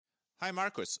Hi,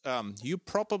 Marcus. You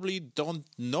probably don't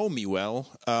know me well.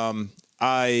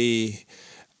 I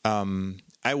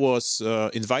was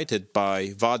invited by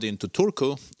Vaadin to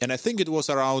Turku, and I think it was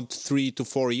around 3 to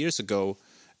 4 years ago.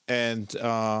 And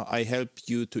I helped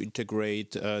you to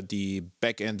integrate the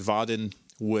backend Vaadin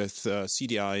with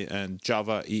CDI and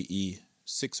Java EE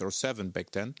 6 or 7 back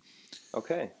then.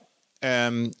 Okay.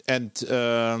 And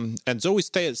so we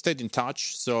stayed in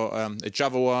touch. So at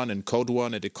Java One and Code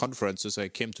One at the conferences, I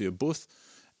came to your booth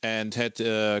and had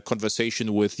a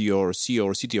conversation with your CEO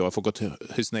or CTO. I forgot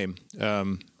his name.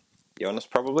 Jonas,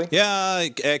 probably? Yeah,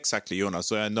 exactly, Jonas.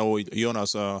 So I know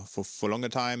Jonas for a longer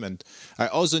time, and I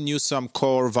also knew some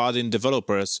core Vaadin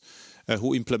developers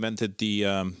who implemented the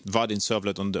Vaadin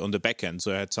servlet on the backend.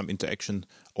 So I had some interaction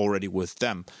already with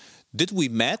them. Did we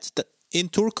met in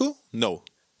Turku? No.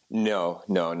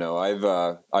 No.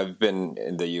 I've been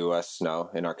in the U.S. now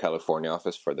in our California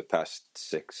office for the past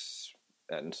 6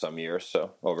 and some years,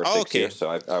 so over 6 years. So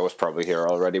I was probably here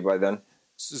already by then.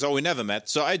 So we never met.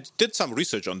 So I did some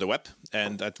research on the web,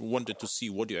 and I wanted to see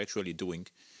what you're actually doing.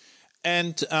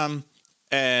 And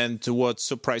what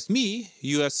surprised me,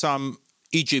 you have some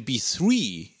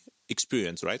EJB3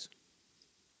 experience, right?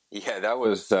 Yeah, that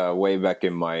was way back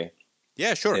in my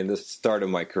in the start of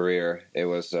my career. It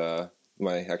was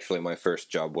my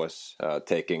first job was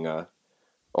taking a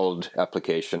old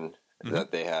application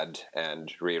that they had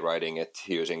and rewriting it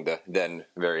using the then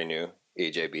very new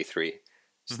EJB3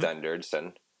 standards,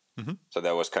 and so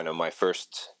that was kind of my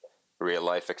first real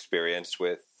life experience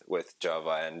with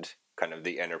Java and kind of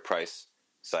the enterprise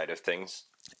side of things.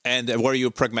 And were you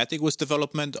pragmatic with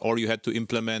development, or you had to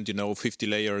implement 50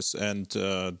 layers and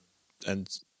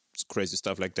crazy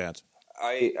stuff like that?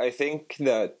 I think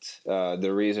that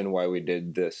the reason why we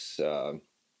did this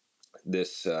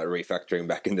refactoring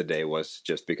back in the day was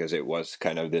just because it was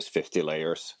kind of this 50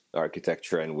 layers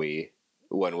architecture, and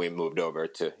when we moved over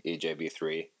to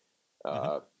EJB3,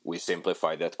 we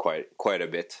simplified that quite a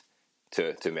bit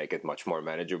to make it much more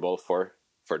manageable for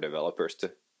developers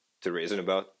to reason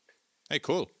about. Hey,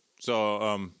 cool.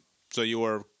 So you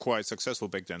were quite successful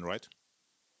back then, right?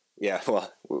 Yeah,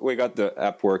 well, we got the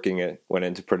app working. It went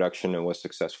into production and was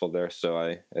successful there. So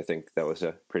I think that was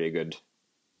a pretty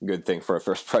good thing for a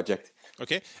first project.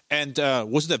 Okay. And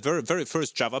was it a very, very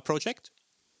first Java project?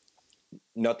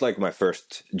 Not like my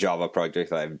first Java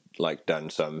project. I've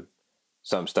done some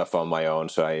stuff on my own.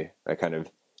 So I kind of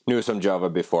knew some Java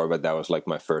before, but that was like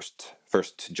my first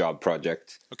job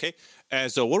project. Okay.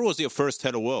 So what was your first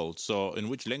Hello World? So in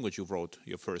which language you wrote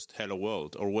your first Hello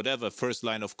World, or whatever first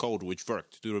line of code which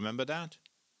worked? Do you remember that?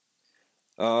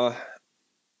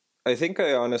 I think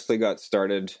I honestly got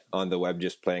started on the web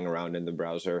just playing around in the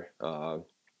browser,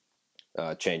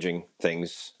 changing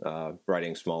things,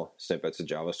 writing small snippets of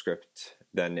JavaScript.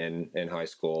 Then in high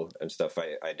school and stuff,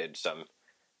 I did some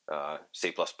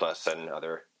C++ and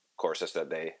other courses that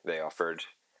they offered,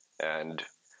 and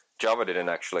Java didn't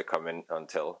actually come in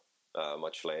until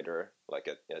much later, like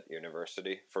at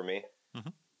university for me.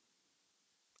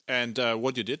 And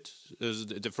what you did is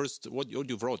the first what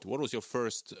you wrote. What was your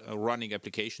first running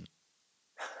application?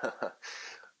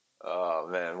 Oh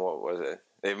man, what was it?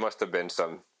 It must have been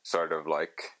some sort of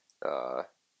like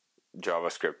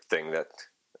JavaScript thing that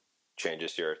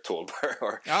changes your toolbar,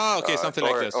 or something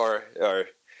like this, or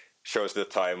shows the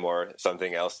time, or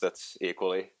something else that's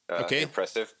equally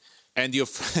impressive. And your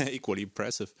equally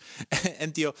impressive,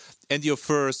 and your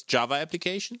first Java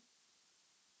application?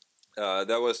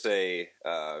 That was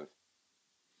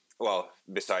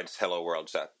besides Hello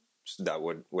World's app, that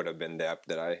would have been the app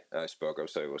that I spoke of.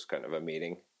 So it was kind of a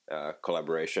meeting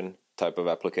collaboration type of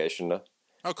application.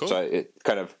 Oh, cool! So it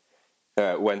kind of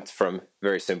went from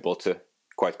very simple to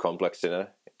quite complex in a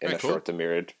short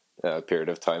period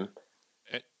of time.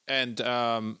 And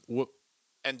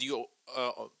you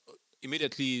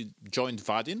immediately joined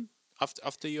Vaadin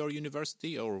after your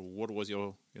university, or what was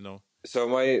your So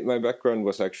my background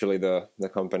was actually the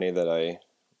company that I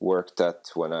worked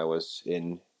at when I was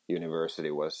in university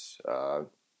was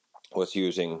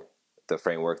using the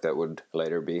framework that would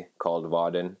later be called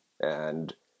Vaadin,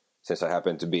 and since I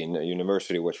happened to be in a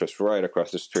university which was right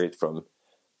across the street from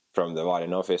the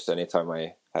Vaadin office, anytime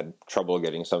I had trouble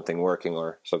getting something working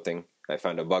or something, I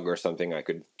found a bug or something, I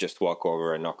could just walk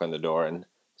over and knock on the door and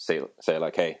say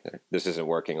like, hey, this isn't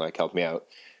working, like, help me out.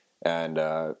 And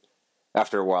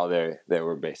after a while, they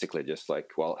were basically just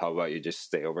like, well, how about you just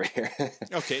stay over here?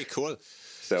 Okay, cool.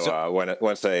 So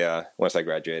once I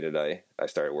graduated, I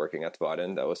started working at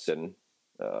Vaadin. That was in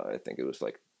I think it was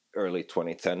like early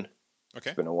 2010. Okay,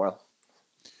 it's been a while.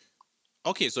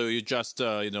 Okay, so you just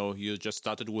you just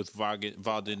started with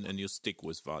Vaadin and you stick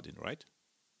with Vaadin, right?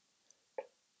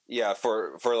 Yeah,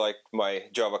 for like my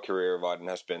Java career, Vaadin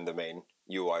has been the main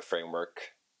UI framework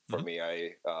for me.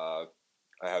 I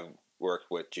have worked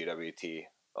with GWT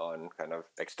on kind of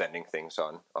extending things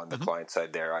on the client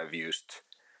side there. I've used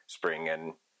Spring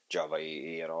and Java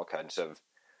EE and all kinds of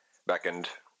backend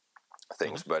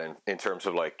things, but in terms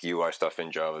of like UI stuff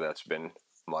in Java, that's been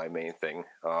my main thing.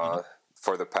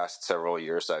 For the past several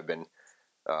years, I've been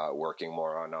working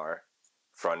more on our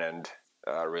front end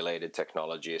related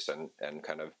technologies and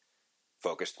kind of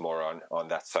focused more on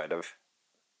that side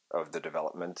of the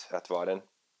development at Vaadin.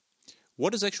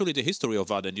 What is actually the history of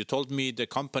Vaadin? You told me the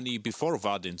company before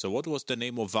Vaadin. So what was the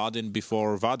name of Vaadin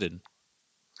before Vaadin?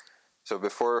 So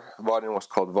before Vaadin was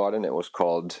called Vaadin, it was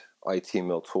called IT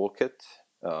Mill Toolkit.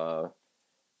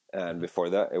 And before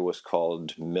that, it was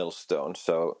called Millstone.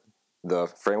 So the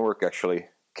framework actually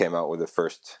came out with the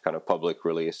first kind of public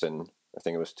release in, I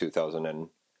think it was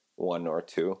 2001 or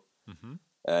 2.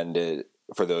 And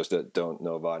for those that don't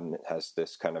know, Vaadin has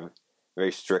this kind of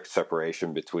very strict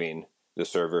separation between the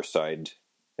server side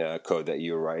code that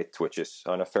you write, which is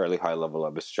on a fairly high level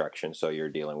of abstraction. So you're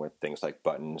dealing with things like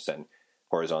buttons and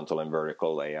horizontal and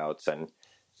vertical layouts and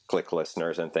click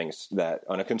listeners and things that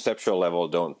on a conceptual level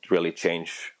don't really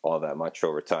change all that much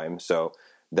over time. So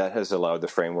that has allowed the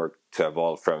framework to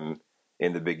evolve from,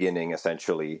 in the beginning,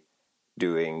 essentially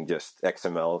doing just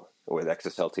XML with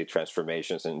XSLT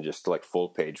transformations and just like full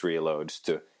page reloads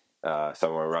to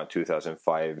somewhere around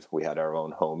 2005, we had our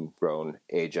own homegrown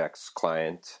Ajax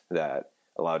client that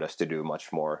allowed us to do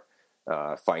much more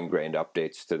fine-grained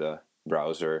updates to the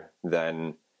browser.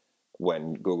 Then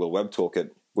when Google Web Toolkit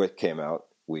came out,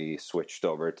 we switched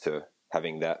over to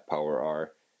having that power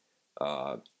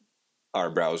our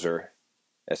browser,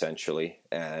 essentially.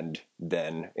 And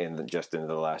then in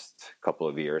the last couple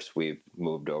of years, we've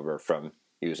moved over from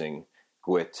using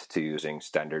GWT to using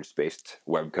standards-based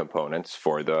web components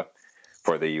for the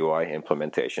UI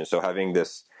implementation. So having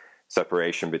this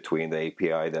separation between the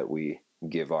API that we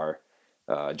give our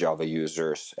Java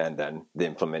users and then the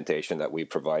implementation that we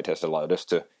provide has allowed us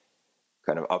to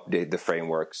kind of update the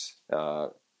framework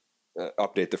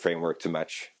to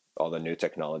match all the new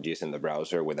technologies in the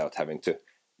browser without having to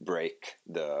break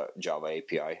the Java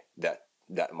API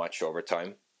that much over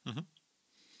time.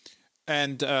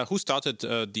 And who started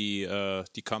the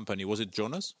company? Was it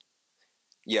Jonas?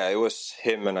 Yeah, it was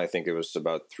him, and I think it was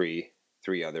about three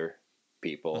other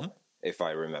people, if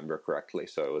I remember correctly.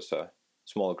 So it was a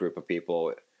small group of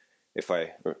people. If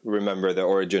I remember the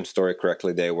origin story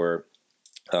correctly, they were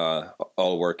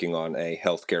all working on a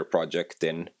healthcare project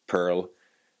in Perl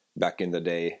back in the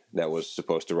day that was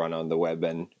supposed to run on the web,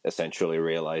 and essentially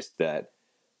realized that,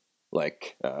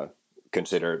 like,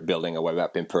 consider building a web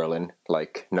app in Perl in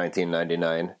like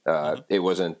 1999. It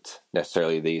wasn't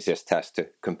necessarily the easiest task to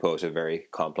compose a very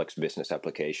complex business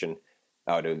application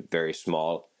out of very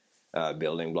small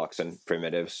building blocks and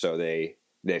primitives. So they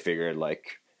figured,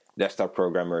 like, desktop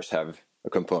programmers have a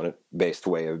component-based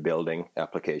way of building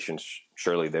applications.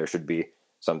 Surely there should be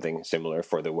something similar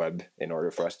for the web in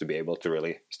order for us to be able to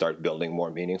really start building more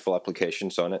meaningful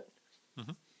applications on it.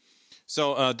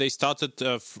 So they started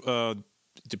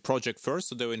the project first,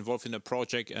 so they were involved in a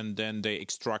project, and then they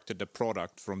extracted the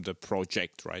product from the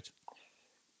project, right?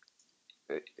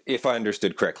 If I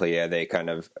understood correctly, yeah, they kind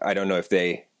of, I don't know if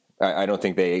they, I don't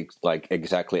think they like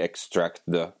exactly extract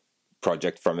the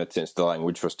project from it since the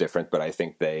language was different, but I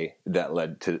think that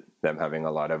led to them having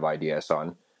a lot of ideas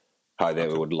on how they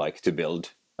would like to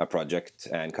build a project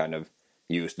and kind of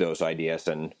use those ideas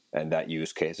and that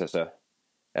use case as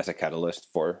a catalyst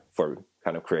for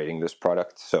kind of creating this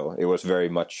product. So it was very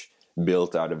much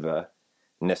built out of a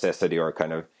necessity or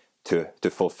kind of to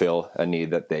fulfill a need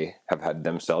that they have had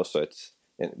themselves. So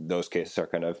those cases are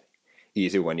kind of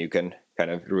easy when you can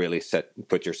kind of really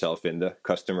put yourself in the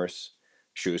customer's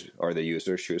shoes or the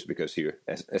user's shoes, because you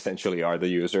essentially are the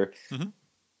user.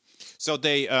 So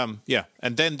they, and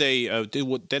then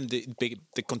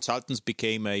the consultants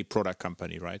became a product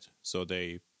company, right? So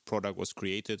the product was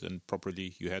created, and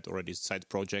properly you had already side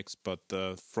projects, but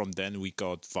from then we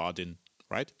got Vaadin,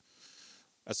 right?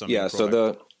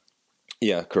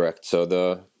 Correct. So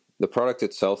the product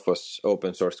itself was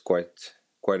open sourced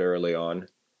quite early on,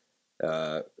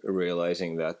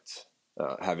 realizing that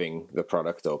having the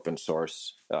product open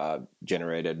source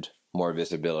generated more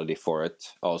visibility for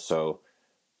it, also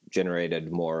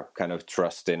generated more kind of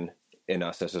trust in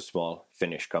us as a small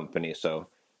Finnish company. So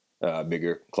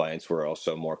bigger clients were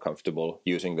also more comfortable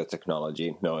using the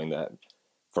technology, knowing that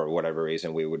for whatever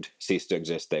reason we would cease to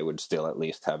exist, they would still at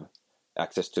least have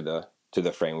access to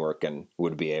the framework and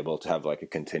would be able to have like a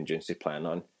contingency plan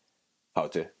on how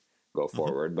to go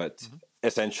forward. But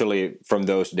essentially from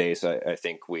those days, I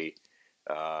think we,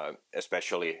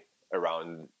 especially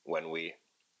around when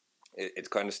it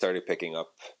kind of started picking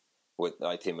up with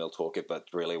ITML Toolkit, but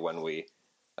really when we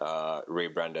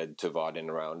rebranded to Vaadin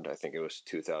around, I think it was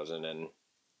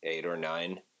 2008 or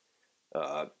 9.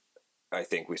 I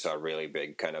think we saw a really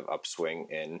big kind of upswing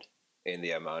in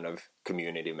the amount of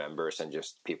community members and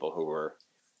just people who were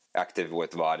active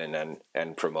with Vaadin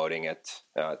and promoting it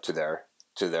to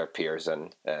their peers,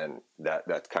 and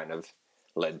that kind of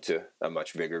led to a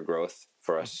much bigger growth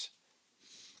for us.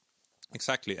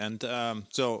 Exactly, and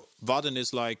so Vaadin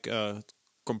is like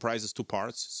comprises two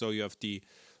parts. So you have the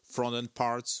front end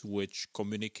parts, which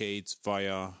communicates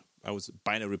via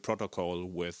binary protocol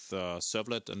with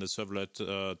servlet, and the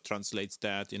servlet translates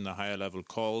that in a higher level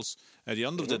calls. At the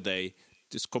end of the day,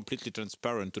 it's completely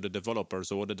transparent to the developer.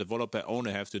 So what the developer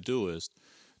only have to do is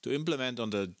to implement on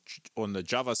the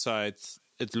Java side.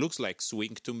 It looks like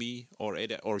Swing to me, or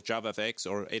JavaFX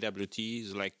or AWT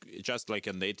is just like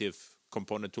a native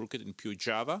component toolkit in pure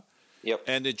Java. Yep.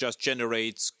 And it just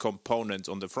generates components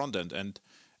on the front end. And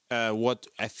what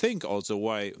I think also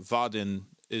why Vaadin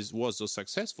was so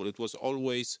successful, it was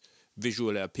always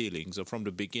visually appealing. So from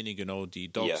the beginning, the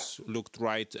docs looked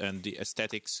right and the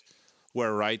aesthetics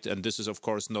were right. And this is, of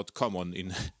course, not common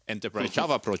in enterprise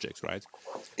Java projects, right?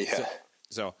 Yeah.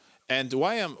 So and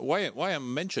why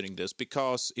I'm mentioning this,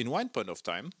 because in one point of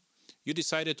time, you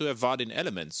decided to have Vaadin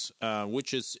elements,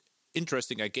 which is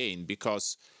interesting again,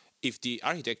 because if the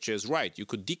architecture is right, you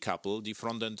could decouple the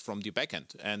front end from the back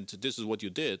end, and this is what you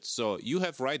did. So you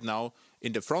have right now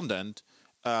in the front end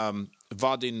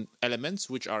Vaadin elements,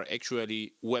 which are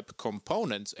actually web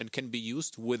components and can be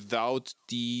used without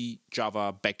the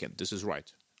Java backend. This is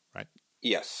right?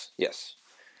 Yes.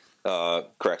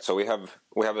 Correct. So we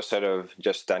have a set of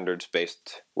just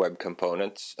standards-based web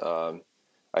components.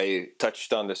 I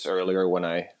touched on this earlier when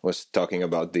I was talking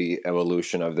about the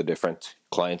evolution of the different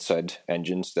client-side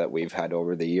engines that we've had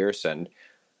over the years. And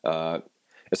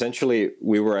essentially,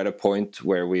 we were at a point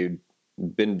where we'd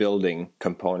been building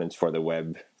components for the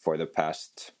web for the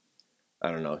past,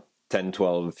 10,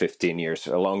 12, 15 years,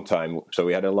 a long time. So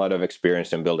we had a lot of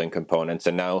experience in building components.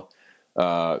 And now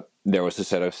there was a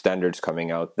set of standards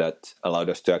coming out that allowed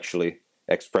us to actually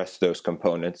express those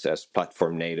components as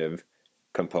platform-native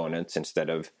components instead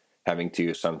of having to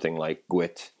use something like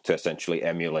GWT to essentially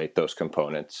emulate those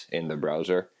components in the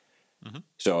browser. Mm-hmm.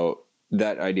 So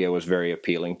that idea was very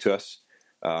appealing to us.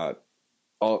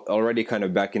 Already kind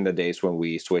of back in the days when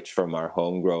we switched from our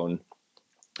homegrown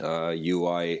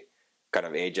UI kind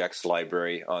of Ajax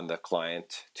library on the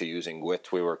client to using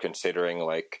GWT, we were considering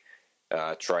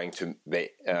trying to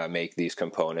make these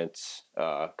components,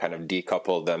 kind of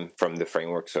decouple them from the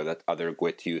framework so that other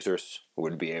GWT users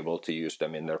would be able to use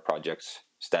them in their projects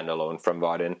standalone from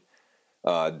Vaadin.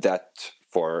 That,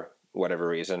 for whatever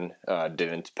reason,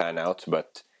 didn't pan out,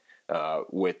 but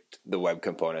with the web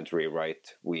component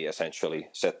rewrite, we essentially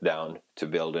sat down to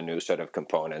build a new set of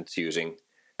components using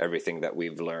everything that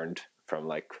we've learned from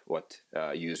what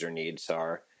user needs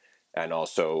are, and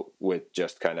also with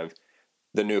just kind of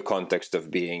the new context of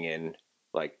being in,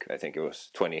 I think it was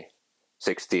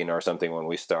 2016 or something when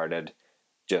we started,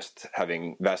 just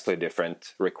having vastly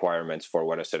different requirements for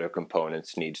what a set of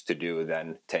components needs to do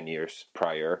than 10 years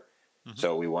prior. Mm-hmm.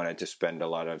 So we wanted to spend a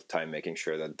lot of time making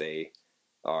sure that they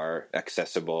are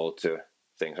accessible to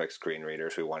things like screen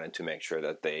readers. We wanted to make sure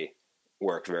that they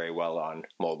work very well on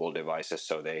mobile devices,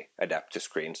 so they adapt to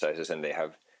screen sizes and they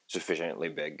have sufficiently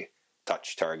big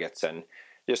touch targets, and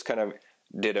just kind of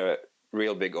did a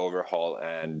real big overhaul.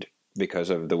 And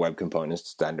because of the web components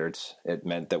standards, it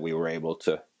meant that we were able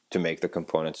to make the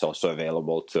components also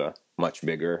available to a much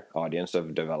bigger audience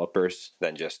of developers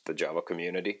than just the Java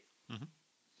community.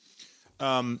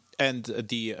 Mm-hmm. And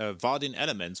the Vaadin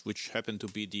elements, which happen to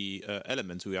be the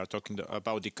elements we are talking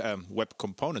about, the web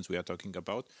components we are talking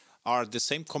about, are the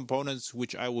same components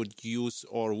which I would use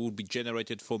or would be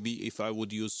generated for me if I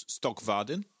would use stock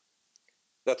Vaadin?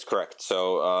 That's correct.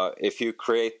 So if you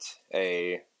create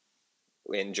in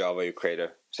Java, you create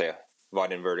a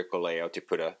Vaadin vertical layout, you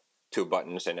put two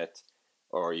buttons in it,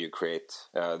 or you create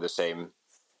the same,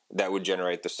 that would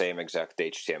generate the same exact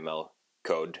HTML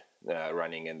code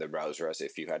running in the browser as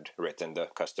if you had written the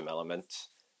custom element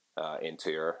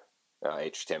into your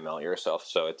HTML yourself.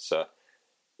 So it's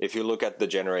if you look at the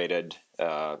generated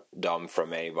DOM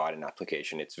from a Vaadin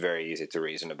application, it's very easy to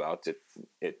reason about it.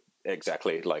 It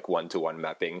exactly like one-to-one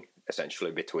mapping essentially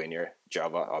between your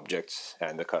Java objects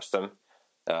and the custom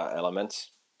elements.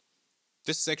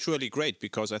 This is actually great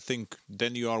because I think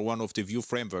then you are one of the Vue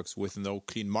frameworks with no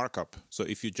clean markup. So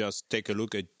if you just take a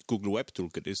look at Google Web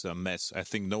Toolkit, it's a mess. I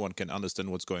think no one can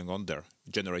understand what's going on there.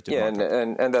 Generated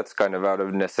markup. And that's kind of out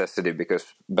of necessity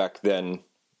because back then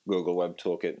Google Web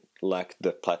Toolkit lacked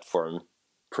the platform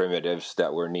primitives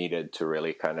that were needed to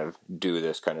really kind of do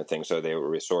this kind of thing. So they were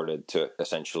resorted to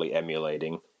essentially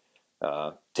emulating,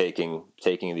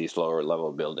 taking these lower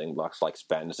level building blocks like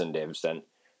spans and divs and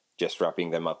just wrapping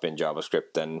them up in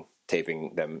JavaScript and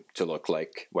taping them to look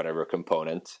like whatever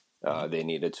component they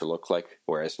needed to look like.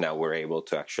 Whereas now we're able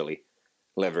to actually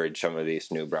leverage some of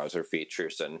these new browser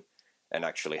features and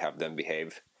actually have them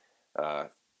behave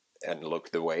and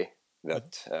look the way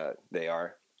that they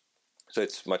are. So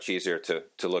it's much easier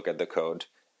to look at the code.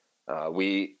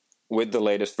 With the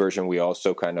latest version, we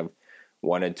also kind of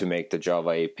wanted to make the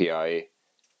Java API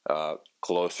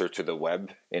closer to the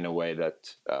web in a way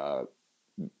that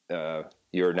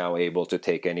you're now able to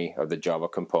take any of the Java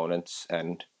components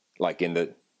and like in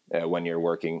the when you're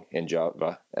working in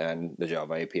Java and the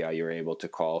Java API, you're able to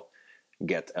call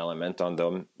get element on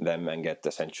them and get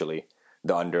essentially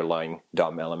the underlying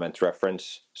DOM element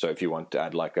reference. So if you want to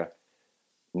add like a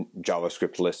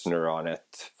JavaScript listener on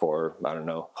it for, I don't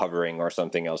know, hovering or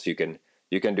something else, you can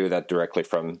do that directly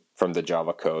from the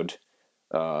Java code,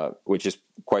 which is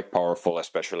quite powerful,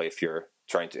 especially if you're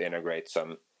trying to integrate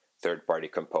some third-party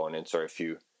components or if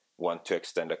you want to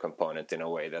extend a component in a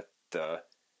way that the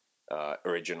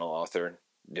original author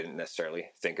didn't necessarily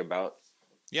think about.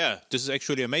 Yeah, this is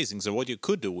actually amazing. So what you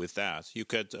could do with that, you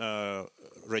could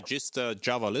register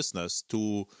Java listeners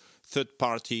to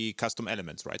third-party custom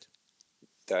elements, right?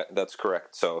 That's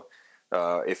correct. So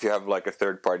if you have like a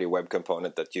third-party web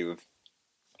component that you've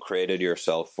created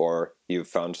yourself or you've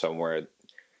found somewhere,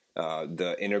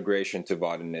 the integration to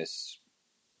Vaadin is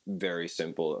very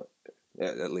simple,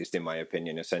 at least in my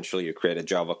opinion. Essentially, you create a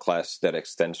Java class that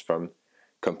extends from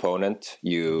component.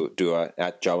 You do a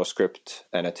 @JavaScript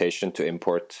annotation to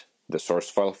import the source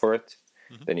file for it.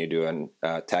 Mm-hmm. Then you do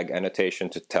a tag annotation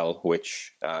to tell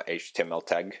which HTML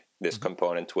tag this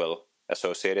component will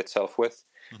associate itself with.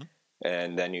 Mm-hmm.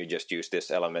 And then you just use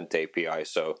this element API.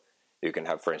 So you can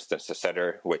have, for instance, a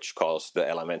setter which calls the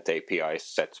element API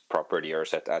set property or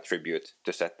set attribute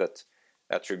to set that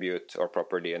attribute or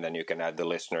property, and then you can add the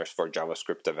listeners for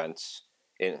JavaScript events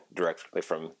in directly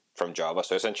from Java.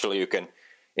 So essentially you can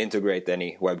integrate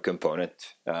any web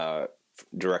component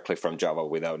directly from Java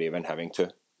without even having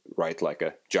to write like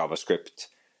a JavaScript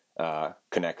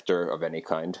connector of any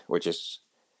kind, which is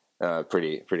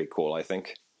pretty cool, I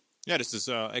think. Yeah, this is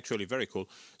actually very cool.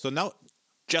 So now,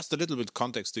 just a little bit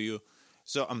context to you.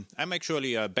 So I'm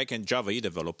actually a backend Java E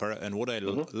developer, and what I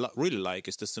really like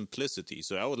is the simplicity.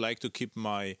 So I would like to keep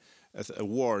my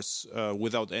wars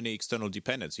without any external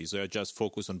dependencies. So I just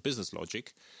focus on business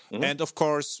logic. Mm-hmm. And of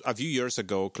course, a few years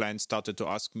ago, clients started to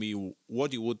ask me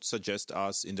what you would suggest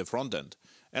us in the front end.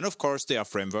 And of course, there are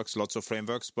frameworks, lots of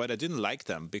frameworks, but I didn't like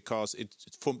them because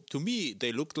to me,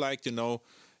 they looked like,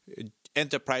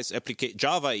 enterprise application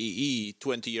Java EE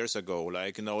 20 years ago,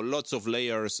 like, lots of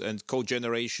layers and code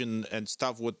generation and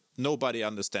stuff what nobody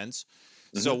understands.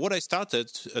 Mm-hmm. So what I started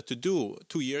to do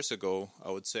 2 years ago,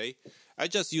 I would say, I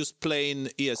just used plain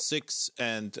ES6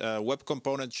 and Web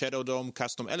Component, Shadow DOM,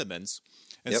 custom elements,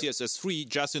 and CSS3,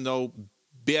 just,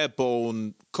 bare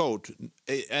bone code.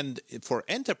 And for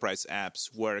enterprise apps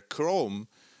where Chrome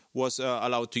was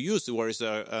allowed to use, whereas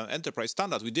enterprise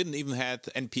standard, we didn't even have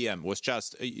NPM. It was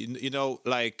just,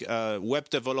 web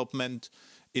development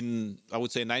in, I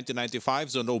would say,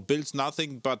 1995. So no builds,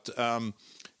 nothing, but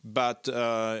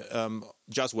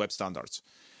just web standards.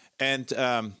 And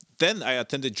then I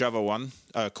attended Java 1,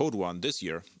 Code 1 this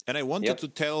year, and I wanted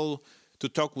to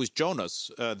talk with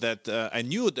Jonas that I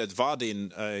knew that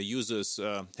Vaadin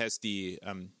has the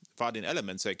Vaadin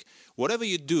elements. Like whatever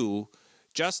you do,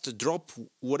 just drop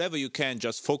whatever you can.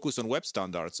 Just focus on web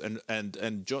standards.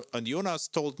 And Jonas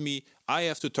told me I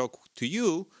have to talk to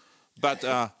you, but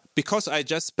because I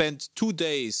just spent 2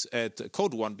 days at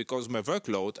Code One because of my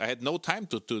workload, I had no time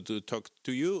to talk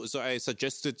to you. So I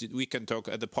suggested we can talk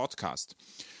at the podcast.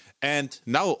 And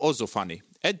now also funny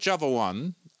at Java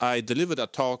 1, I delivered a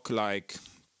talk like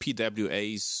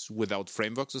PWAs without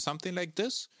frameworks or something like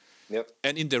this. Yep.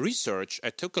 And in the research,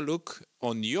 I took a look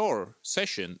on your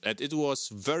session, and it was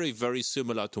very, very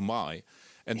similar to mine.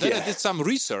 And then I did some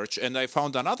research, and I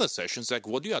found another session. It's like,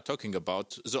 what you are talking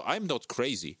about? So I'm not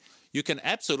crazy. You can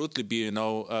absolutely be,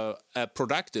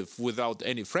 productive without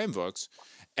any frameworks.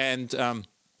 And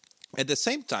At the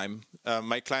same time,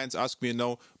 my clients ask me,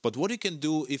 but what you can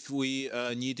do if we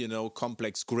need,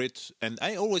 complex grid? And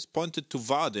I always pointed to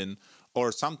Vaadin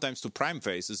or sometimes to prime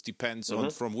faces, depends on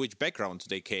from which background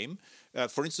they came.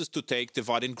 For instance, to take the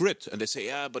Vaadin grid. And they say,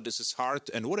 yeah, but this is hard.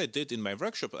 And what I did in my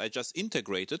workshop, I just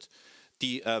integrated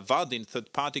the Vaadin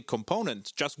third-party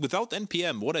component just without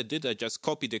NPM. What I did, I just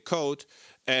copied the code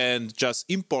and just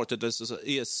imported this as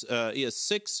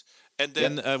ES6. And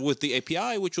then with the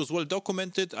API, which was well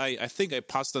documented, I think I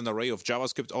passed an array of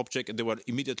JavaScript objects, and they were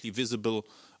immediately visible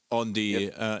on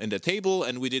the in the table.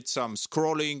 And we did some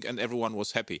scrolling, and everyone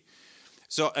was happy.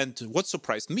 So, and what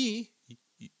surprised me,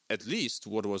 at least,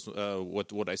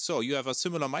 what I saw, you have a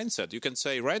similar mindset. You can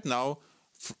say right now,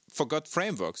 forgot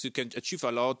frameworks. You can achieve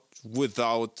a lot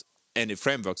without any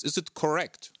frameworks. Is it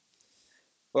correct?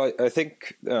 Well, I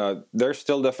think there's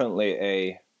still definitely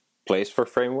a place for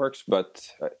frameworks, but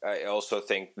I also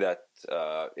think that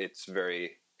it's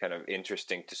very kind of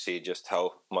interesting to see just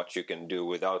how much you can do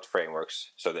without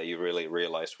frameworks, so that you really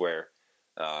realize where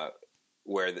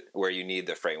you need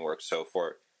the framework. So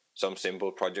for some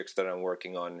simple projects that I'm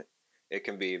working on, it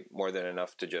can be more than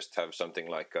enough to just have something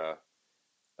like a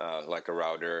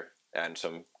router and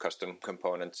some custom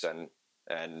components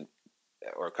and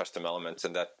or custom elements,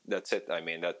 and that's it. I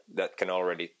mean, that can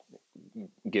already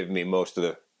give me most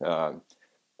of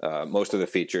the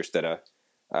features that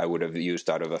I would have used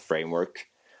out of a framework.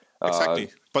 Exactly.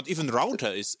 But even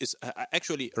router is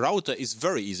actually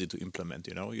very easy to implement.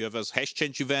 You have a hash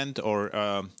change event, or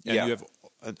you have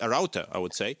a router, I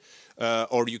would say,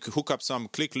 or you could hook up some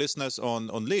click listeners on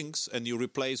links, and you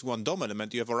replace one DOM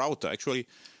element. You have a router. Actually,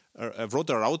 I wrote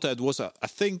a router. It was I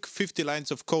think 50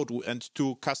 lines of code and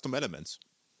 2 custom elements.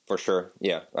 For sure,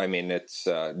 yeah. I mean, it's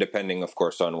depending, of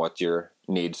course, on what your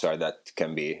needs are. That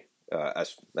can be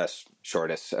as short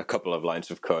as a couple of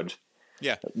lines of code.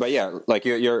 Yeah, but yeah, like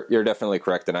you're definitely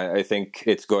correct, and I think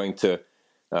it's going to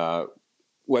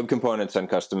web components and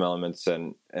custom elements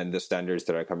and the standards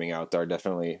that are coming out are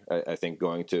definitely, I think,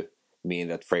 going to mean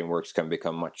that frameworks can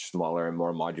become much smaller and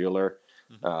more modular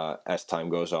as time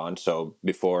goes on. So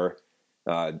before,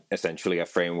 essentially,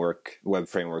 web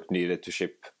framework needed to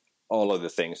ship all of the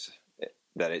things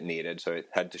that it needed. So it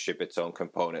had to ship its own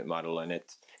component model, and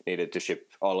it needed to ship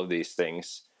all of these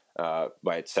things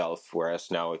by itself,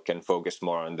 whereas now it can focus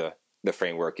more on the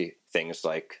frameworky things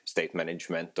like state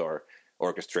management or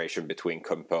orchestration between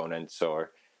components,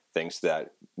 or things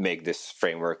that make this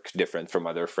framework different from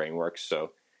other frameworks.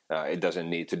 So it doesn't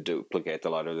need to duplicate a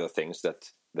lot of the things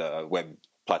that the web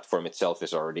platform itself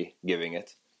is already giving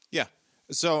it. Yeah.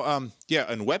 So,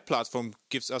 and web platform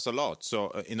gives us a lot. So,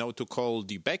 to call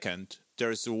the backend, there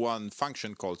is one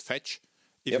function called fetch.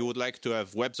 If you would like to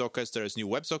have WebSockets, there is new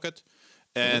WebSocket.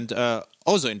 And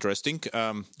also interesting,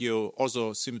 you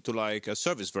also seem to like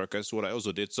service workers, what I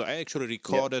also did. So I actually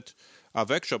recorded a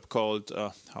workshop called,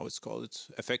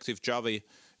 Effective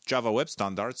Java Web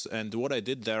Standards. And what I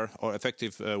did there, or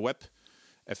Effective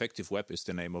Web is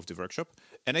the name of the workshop.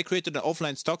 And I created an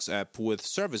offline stocks app with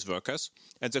service workers.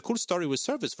 And the cool story with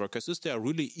service workers is they are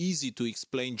really easy to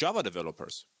explain Java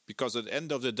developers. Because at the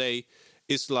end of the day,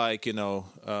 it's like,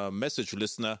 a message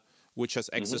listener which has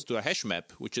access to a hash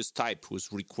map, which is type,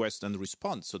 who's request and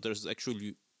response. So there's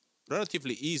actually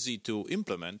relatively easy to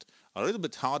implement, a little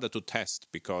bit harder to test,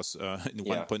 because in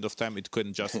one point of time it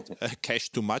couldn't just cache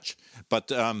too much. But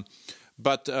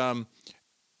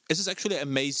this is actually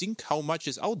amazing how much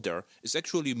is out there. It's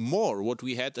actually more what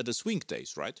we had at the Swing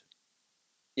days, right?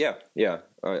 Yeah.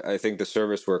 I think the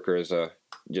service worker is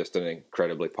just an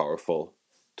incredibly powerful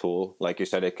tool. Like you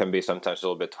said, it can be sometimes a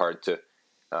little bit hard to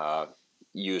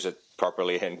use it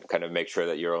properly and kind of make sure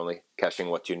that you're only caching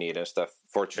what you need and stuff.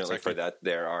 Fortunately for that,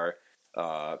 there are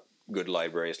good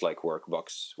libraries like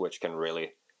Workbox, which can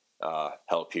really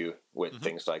help you with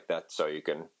things like that. So you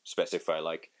can specify,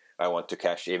 like, I want to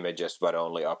cache images, but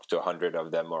only up to 100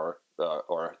 of them, or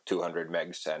 200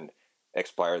 megs, and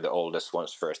expire the oldest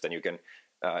ones first. And you can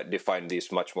define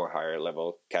these much more higher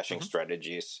level caching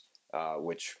strategies,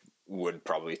 which would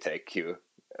probably take you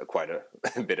quite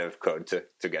a bit of code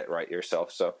to get right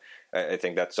yourself. So I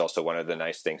think that's also one of the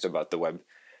nice things about the web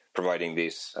providing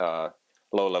these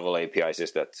low-level APIs,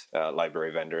 is that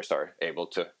library vendors are able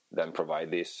to then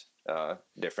provide these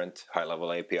different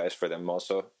high-level APIs for them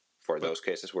also, for those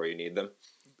cases where you need them.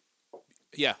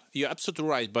 Yeah, you're absolutely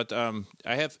right. But I'm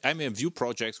in Vue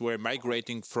projects where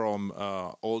migrating from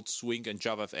old Swing and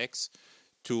JavaFX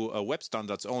to web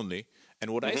standards only.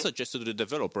 And what I suggested to the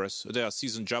developers, they are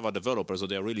seasoned Java developers, so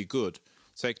they are really good.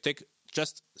 So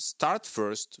just start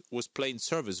first with plain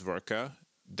service worker,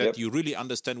 that you really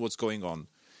understand what's going on.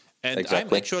 And I'm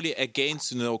Exactly. actually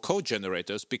against code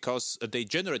generators because they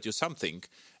generate you something,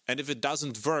 and if it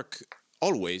doesn't work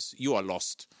always, you are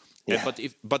lost. Yeah.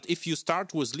 But if you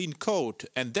start with lean code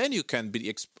and then you can be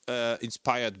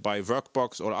inspired by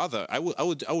Workbox or other, I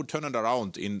would turn it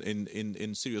around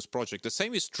in serious project. The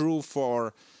same is true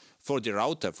for the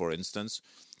router, for instance.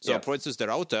 So, for instance, the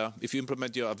router, if you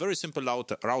implement a very simple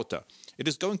router, it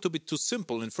is going to be too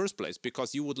simple in first place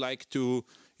because you would like to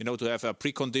have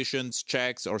preconditions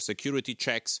checks or security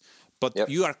checks, but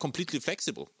you are completely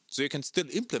flexible, so you can still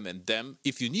implement them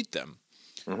if you need them.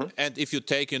 Mm-hmm. And if you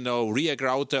take, React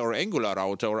router or Angular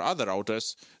router or other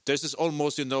routers, this is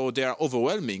almost, they are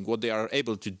overwhelming what they are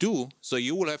able to do. So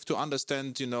you will have to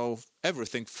understand,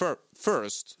 everything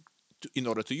first in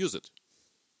order to use it.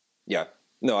 Yeah,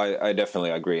 no, I definitely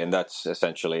agree. And that's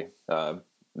essentially,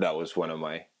 that was one of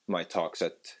my talks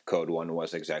at Code One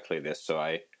was exactly this. So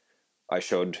I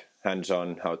showed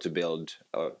hands-on how to build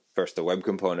first a web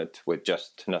component with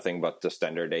just nothing but the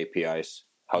standard APIs,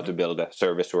 how to build a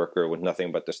service worker with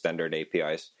nothing but the standard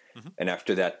APIs. Mm-hmm. And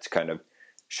after that, kind of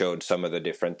showed some of the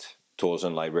different tools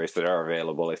and libraries that are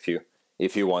available if you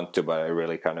want to. But I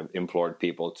really kind of implored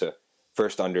people to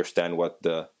first understand what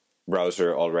the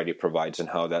browser already provides and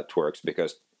how that works,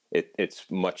 because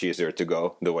it's much easier to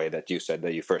go the way that you said,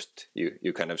 that you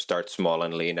kind of start small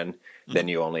and lean, and then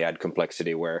you only add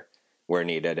complexity where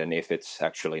needed and if it's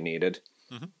actually needed.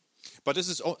 Mm-hmm. But this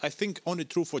is, I think, only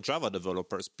true for Java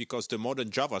developers, because the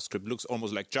modern JavaScript looks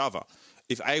almost like Java.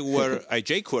 If I were a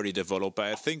jQuery developer,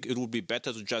 I think it would be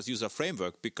better to just use a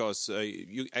framework, because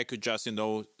I could just,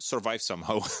 survive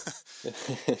somehow.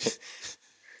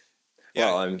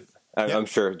 Well, I'm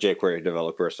sure jQuery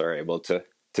developers are able to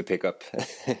pick up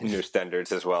new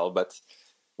standards as well, but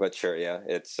sure, yeah,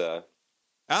 it's... of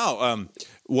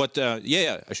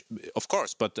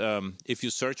course. But if you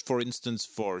search, for instance,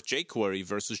 for jQuery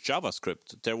versus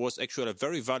JavaScript, there was actually a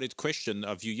very valid question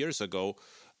a few years ago.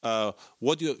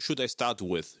 Should I start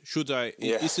with? Should I?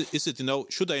 Yeah.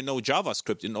 Should I know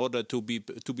JavaScript in order to be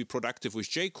productive with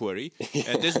jQuery?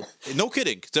 And no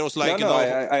kidding. There was like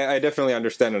I definitely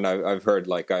understand, and I've heard,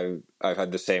 like, I've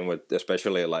had the same with,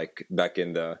 especially like back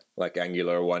in the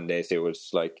Angular 1 days. It was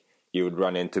like you would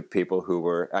run into people who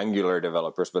were Angular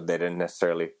developers, but they didn't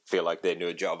necessarily feel like they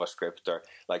knew JavaScript, or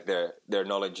like their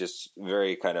knowledge is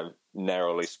very kind of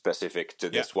narrowly specific to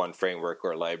this one framework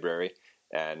or library.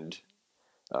 And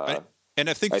I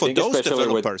think for those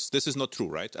developers, this is not true,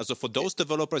 right? Also, for those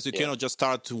developers, you cannot just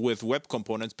start with web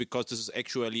components, because this is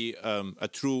actually a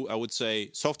true, I would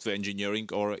say, software engineering,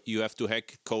 or you have to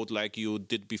hack code like you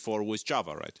did before with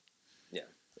Java, right? Yeah.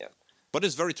 But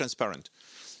it's very transparent.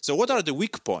 So what are the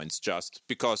weak points, just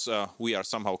because we are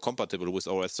somehow compatible with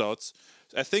our thoughts?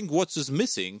 I think what is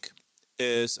missing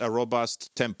is a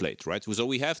robust template, right? So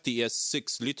we have the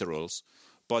S6 literals,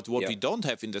 but what we don't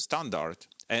have in the standard,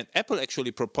 and Apple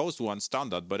actually proposed one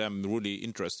standard, but I'm really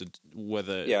interested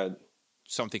whether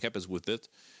something happens with it.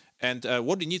 And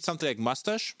what we need, something like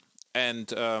mustache, and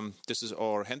this is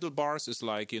our handlebars, is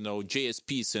like,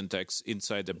 JSP syntax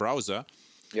inside the browser.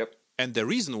 Yep. And the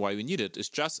reason why we need it is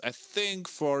just, I think,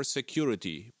 for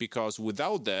security, because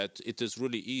without that, it is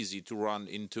really easy to run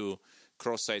into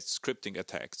cross-site scripting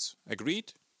attacks.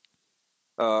 Agreed?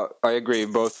 I agree,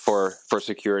 both for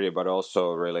security, but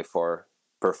also really for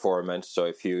performance. So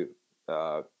if you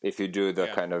do the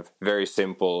kind of very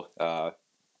simple,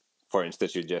 for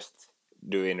instance, you just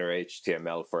do inner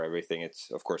HTML for everything, it's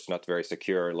of course not very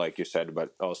secure, like you said.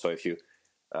 But also if you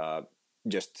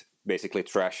just basically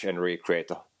trash and recreate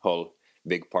the whole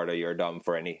big part of your DOM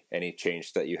for any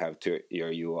change that you have to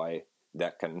your UI,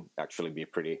 that can actually be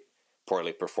pretty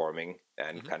poorly performing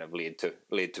and kind of lead to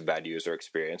bad user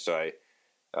experience. So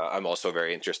I'm also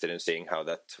very interested in seeing how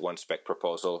that one spec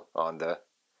proposal on the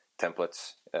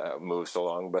templates moves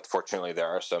along. But fortunately, there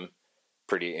are some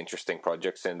pretty interesting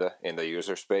projects in the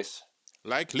user space,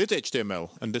 like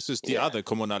lit-HTML, and this is the other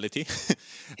commonality.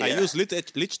 I use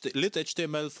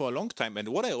lit-HTML for a long time, and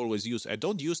what I always use, I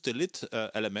don't use the lit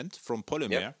element from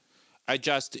Polymer. Yep. I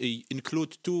just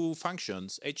include two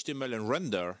functions, HTML and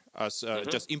render, as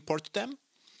just import them,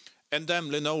 and then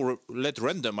let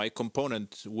render my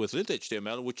component with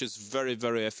lit-HTML, which is very,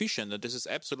 very efficient, and this is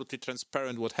absolutely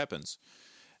transparent what happens.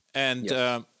 And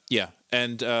Vaadin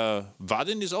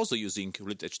is also using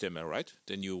lit-HTML, right?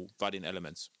 The new Vaadin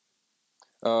elements.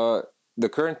 The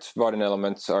current Vaadin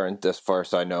elements aren't, as far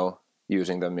as I know,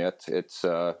 using them yet. It's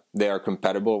they are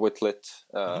compatible with lit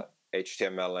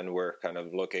HTML, and we're kind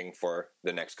of looking for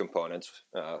the next components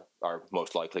are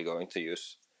most likely going to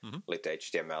use lit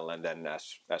HTML, and then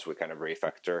as we kind of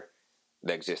refactor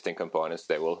the existing components,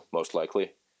 they will most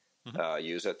likely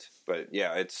use it. But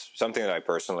yeah, it's something that I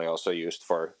personally also used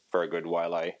for a good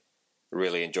while. I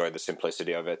really enjoy the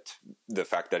simplicity of it, the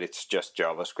fact that it's just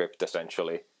JavaScript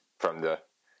essentially from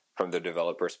the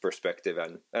developer's perspective,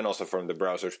 and also from the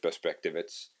browser's perspective.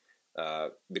 It's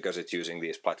because it's using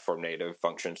these platform native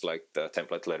functions like the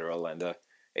template literal and the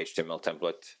HTML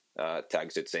template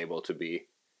tags. It's able to be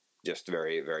just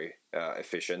very, very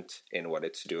efficient in what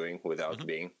it's doing without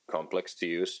being complex to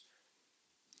use.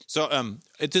 So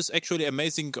it is actually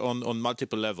amazing on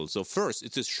multiple levels. So first,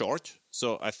 it is short.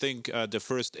 So I think the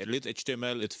first lit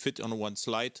HTML, it fit on one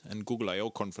slide, and Google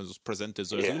I/O conference was presented.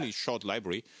 So it's a really short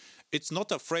library. It's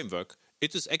not a framework.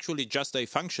 It is actually just a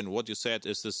function. What you said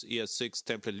is this ES6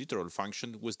 template literal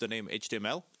function with the name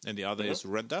HTML, and the other is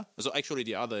render. So actually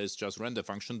the other is just render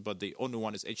function, but the only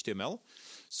one is HTML.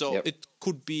 So it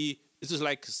could be, this is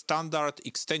like standard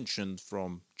extension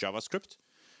from JavaScript.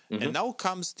 And now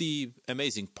comes the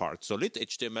amazing part. So lit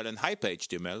HTML and hyper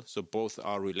HTML, so both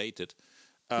are related.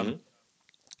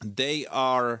 They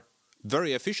are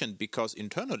very efficient because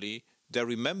internally they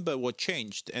remember what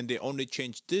changed, and they only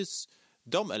change this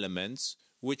DOM elements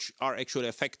which are actually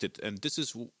affected. And this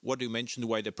is what you mentioned,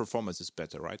 why the performance is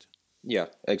better, right? Yeah,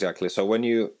 exactly. So when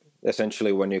you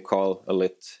call a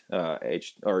lit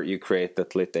or you create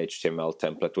that lit HTML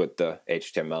template with the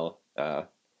HTML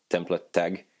template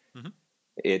tag,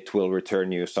 it will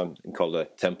return you something called a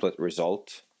template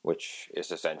result, which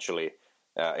is essentially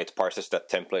it parses that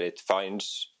template. It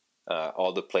finds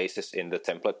all the places in the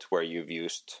template where you've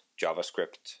used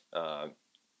JavaScript,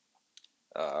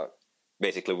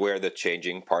 basically where the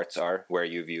changing parts are, where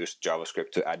you've used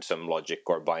JavaScript to add some logic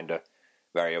or bind a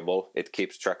variable. It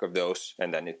keeps track of those,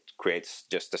 and then it creates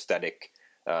just a static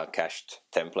cached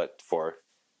template for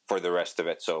the rest of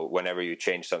it. So whenever you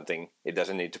change something, it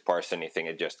doesn't need to parse anything.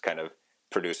 It just kind of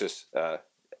produces,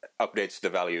 updates the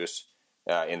values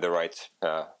in the right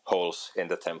holes in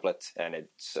the template, and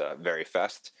it's very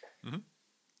fast.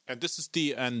 And this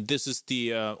is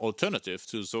the alternative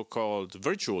to so-called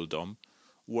virtual DOM,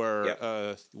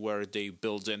 where they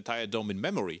build the entire DOM in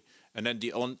memory, and then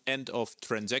on end of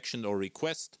transaction or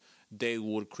request, they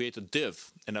would create a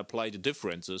div and apply the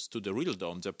differences to the real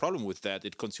DOM. The problem with that,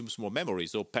 it consumes more memory.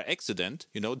 So per accident,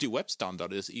 the web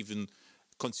standard is even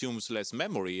consumes less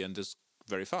memory and is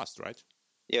very fast, right?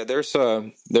 Yeah, there's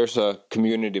a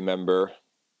community member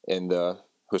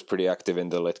who's pretty active in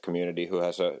the lit community, who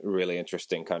has a really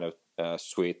interesting kind of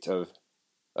suite of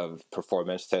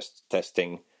performance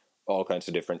testing all kinds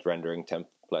of different rendering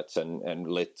templates, and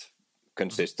lit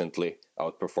consistently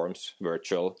outperforms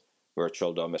virtual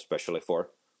DOM, especially for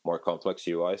more complex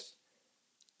UIs.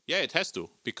 Yeah, it has to,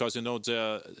 because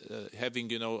the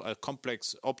having a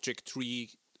complex object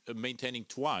tree, maintaining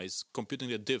twice, computing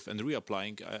the diff and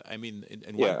reapplying,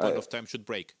 in one point of time should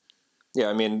break.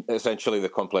 Yeah, essentially the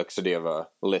complexity of a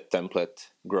lit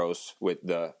template grows with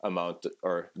the amount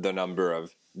or the number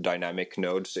of dynamic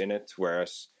nodes in it,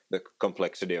 whereas the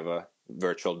complexity of a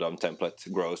virtual DOM template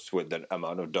grows with the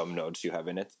amount of DOM nodes you have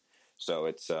in it. So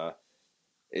it's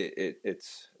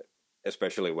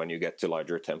especially when you get to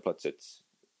larger templates,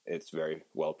 it's very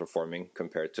well performing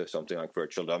compared to something like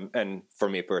virtual DOM. And for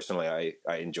me personally,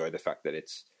 I enjoy the fact that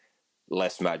it's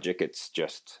less magic. It's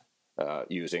just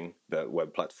using the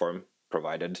web platform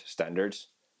provided standards.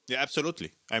 Yeah,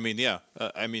 absolutely.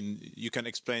 You can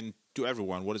explain to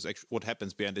everyone what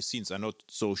happens behind the scenes. I'm not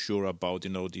so sure about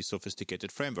these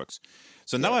sophisticated frameworks.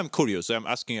 So now I'm curious. I'm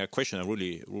asking a question.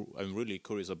 I'm really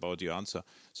curious about your answer.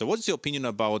 So what's your opinion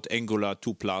about Angular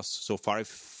 2+? So 4,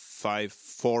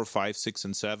 5, 6,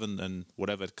 and 7, and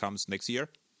whatever it comes next year?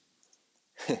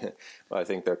 Well, I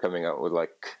think they're coming out with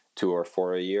like 2 or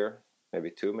 4 a year,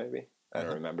 maybe 2, maybe. I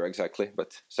don't remember exactly,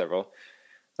 but several.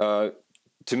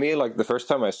 To me, like the first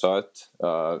time I saw it,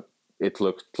 it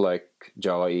looked like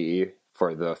Java EE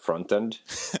for the front end.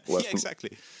 Yeah,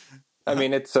 exactly.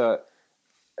 It's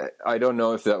I don't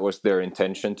know if that was their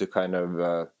intention to kind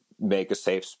of make a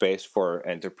safe space for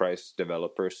enterprise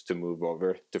developers to move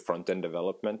over to front end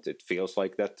development. It feels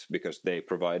like that because they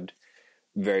provide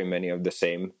very many of the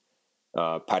same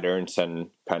patterns and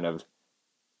kind of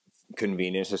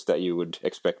conveniences that you would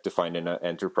expect to find in an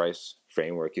enterprise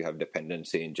framework. You have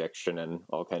dependency injection and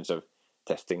all kinds of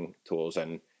testing tools,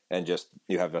 and just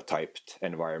you have a typed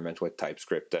environment with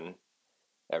TypeScript and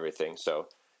everything. So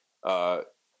the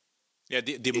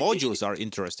modules are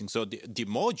interesting. So the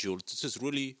modules, this is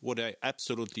really what I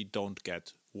absolutely don't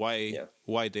get why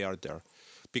they are there,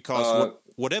 because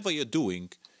whatever you're doing,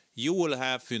 you will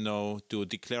have to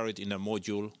declare it in a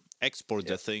module, export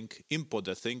the thing, import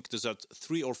the thing. There's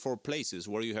 3 or 4 places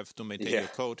where you have to maintain your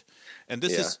code. And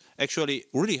this is actually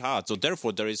really hard. So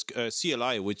therefore, there is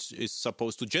CLI, which is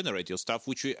supposed to generate your stuff,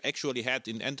 which we actually had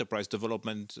in enterprise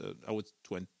development, I would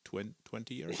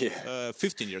 20 years,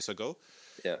 15 years ago.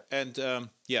 Yeah. And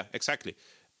exactly.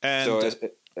 And so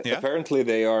apparently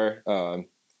they are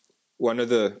one of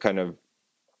the kind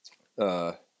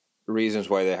of reasons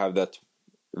why they have that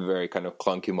very kind of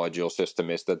clunky module system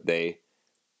is that they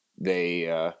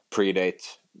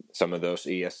predate some of those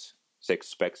ES6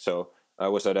 specs. So I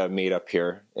was at a meetup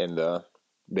here in the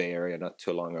Bay Area not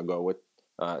too long ago with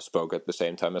spoke at the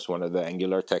same time as one of the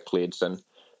Angular tech leads, and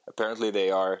apparently they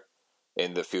are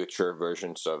in the future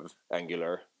versions of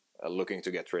Angular looking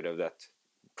to get rid of that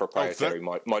proprietary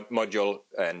module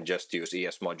and just use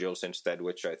ES modules instead,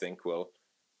 which I think will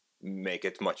make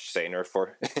it much saner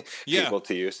for people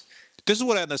to use. This is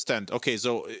what I understand. Okay,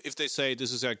 so if they say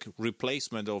this is like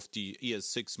replacement of the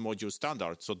ES6 module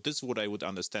standard, so this is what I would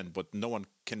understand, but no one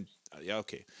can...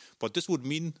 okay. But this would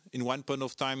mean, in one point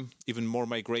of time, even more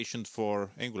migration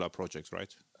for Angular projects,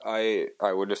 right? I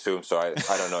would assume so. I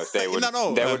don't know if they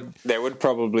would... They would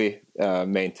probably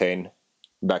maintain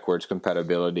backwards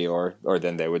compatibility, or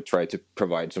then they would try to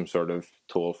provide some sort of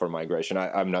tool for migration.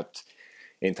 I'm not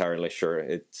entirely sure.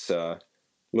 It's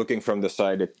looking from the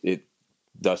side, it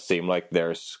does seem like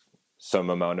there's some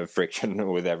amount of friction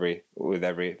with every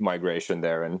migration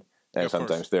there, and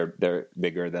sometimes they're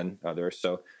bigger than others.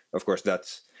 So of course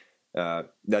that's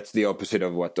the opposite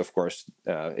of what, of course,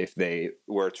 if they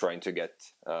were trying to get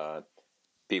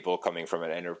people coming from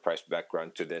an enterprise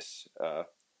background to this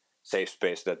safe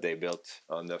space that they built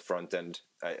on the front end.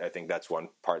 I think that's one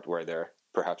part where they're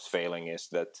perhaps failing, is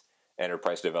that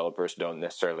enterprise developers don't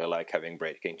necessarily like having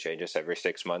breaking changes every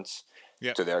 6 months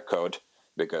to their code,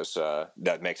 because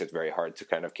that makes it very hard to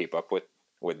kind of keep up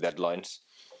with deadlines.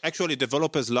 Actually,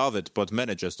 developers love it, but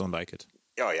managers don't like it.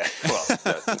 Oh, yeah.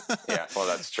 Well,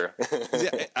 that's true.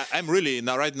 I'm really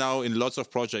right now in lots of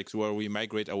projects where we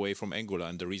migrate away from Angular,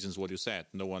 and the reasons what you said.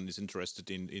 No one is interested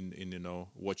in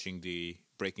watching the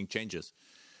breaking changes.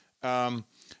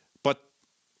 But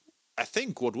I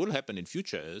think what will happen in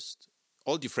future is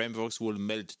all the frameworks will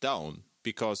melt down,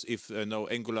 because if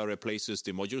Angular replaces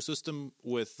the module system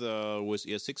with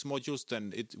ES6 modules,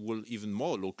 then it will even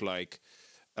more look like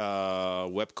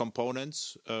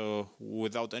WebComponents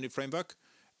without any framework.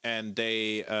 And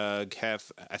they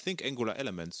have, I think, Angular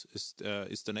Elements is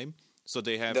the name. So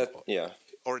they have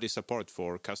already support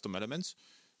for custom elements.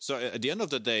 So at the end of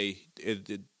the day,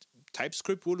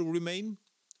 TypeScript will remain,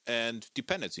 and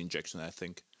dependency injection, I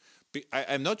think.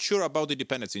 I'm not sure about the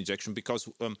dependency injection, because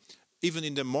even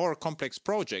in the more complex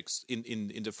projects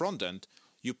in the front end,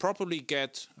 you probably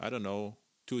get,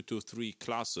 2 to 3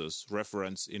 classes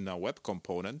referenced in a web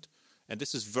component, and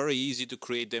this is very easy to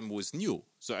create them with new.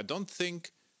 So I don't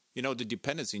think the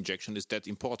dependency injection is that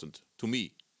important to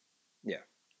me. Yeah,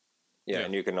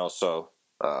 and you can also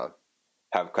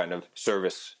have kind of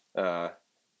service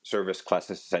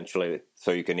classes, essentially,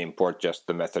 so you can import just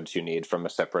the methods you need from a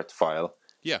separate file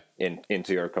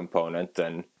into your component,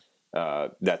 and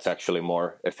that's actually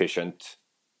more efficient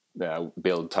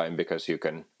build time, because you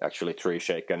can actually tree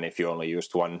shake, and if you only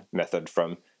used one method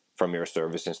from your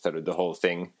service instead of the whole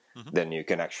thing, then you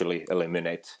can actually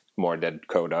eliminate more dead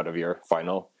code out of your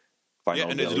final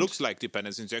and build. It looks like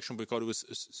dependency injection, because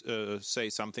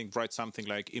we write something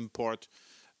like import,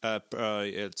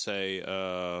 let's say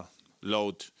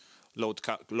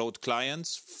load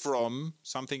clients from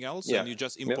something else, and you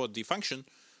just import the function.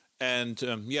 And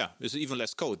it's even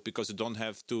less code, because you don't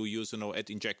have to use add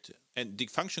inject, and the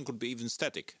function could be even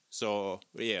static. So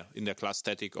in the class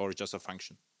static or just a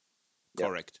function.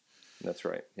 Correct. That's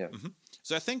right. Yeah.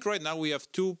 So I think right now we have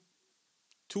two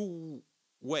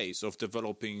ways of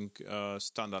developing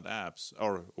standard apps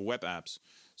or web apps.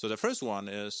 So the first one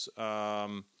is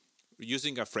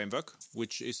using a framework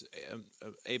which is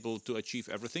able to achieve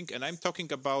everything, and I'm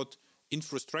talking about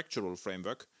infrastructural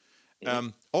framework.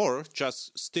 Or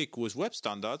just stick with web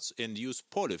standards and use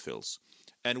polyfills.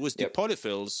 And with the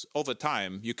polyfills, over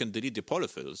time, you can delete the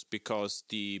polyfills, because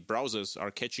the browsers are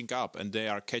catching up, and they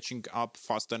are catching up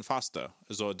faster and faster.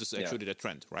 So this is actually the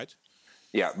trend, right?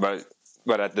 Yeah,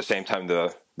 but at the same time,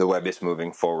 the web is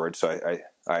moving forward. So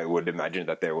I would imagine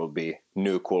that there will be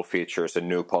new cool features and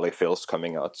new polyfills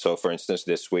coming out. So for instance,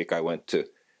 this week I went to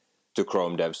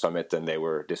Chrome Dev Summit, and they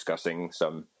were discussing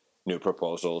some new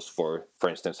proposals for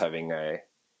instance, having a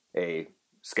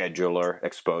scheduler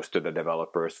exposed to the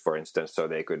developers, for instance, so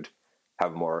they could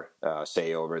have more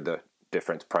say over the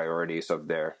different priorities of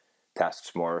their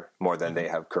tasks more than they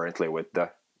have currently with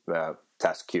the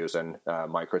task queues and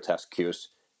micro task queues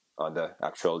on the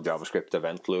actual JavaScript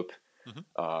event loop.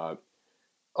 Mm-hmm.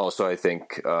 Also, I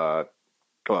think,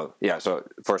 so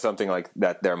for something like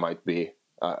that, there might be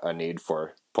a need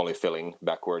for polyfilling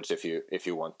backwards if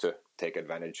you want to take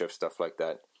advantage of stuff like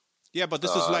that. Yeah, but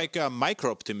this is like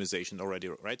micro optimization already,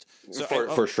 right? So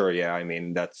for sure, yeah. I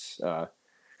mean, that's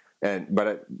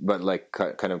but like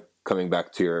kind of coming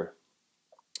back to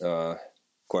your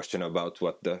question about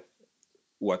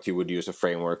what you would use a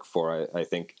framework for. I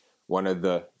think one of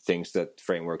the things that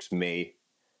frameworks may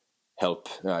help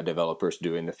developers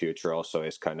do in the future also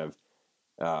is kind of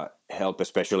help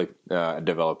especially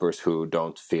developers who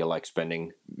don't feel like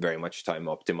spending very much time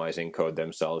optimizing code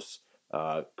themselves,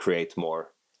 create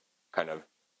more kind of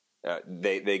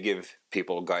they give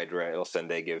people guide rails, and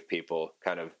they give people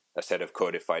kind of a set of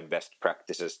codified best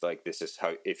practices, like this is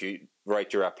how, if you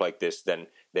write your app like this, then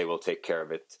they will take care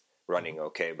of it running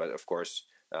okay. But of course,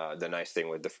 the nice thing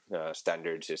with the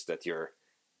standards is that you're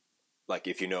like,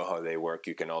 if you know how they work,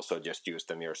 you can also just use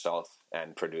them yourself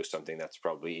and produce something that's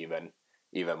probably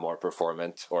even more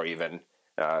performant, or even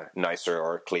nicer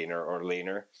or cleaner or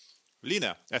leaner.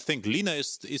 Leaner. I think leaner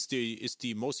is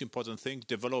the most important thing.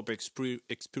 Developer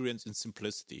experience in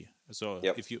simplicity. So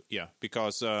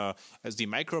because as the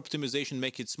micro optimization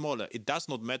make it smaller, it does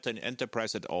not matter in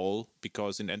enterprise at all,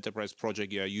 because in enterprise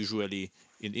project you are usually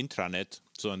in intranet,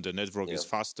 so the network is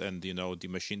fast, and the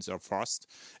machines are fast.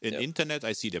 In internet,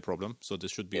 I see the problem, so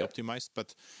this should be optimized.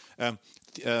 But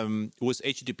with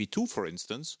HTTP2, for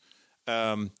instance,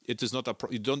 it is not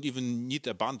you don't even need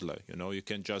a bundler. You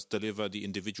can just deliver the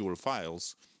individual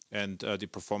files, and the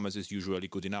performance is usually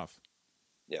good enough.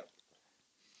 Yeah,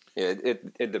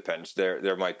 it depends.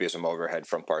 There might be some overhead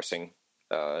from parsing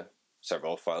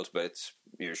several files, but it's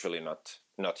usually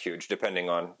not huge. Depending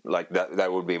on, like,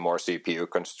 that would be more CPU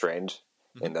constrained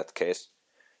in that case.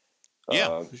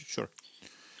 Yeah, sure.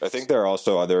 I think there are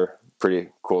also other pretty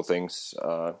cool things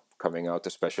coming out,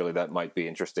 especially that might be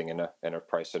interesting in an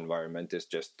enterprise environment, is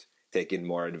just taking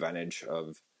more advantage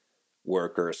of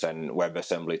workers and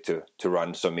WebAssembly to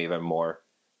run some even more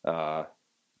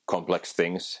complex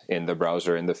things in the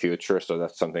browser in the future. So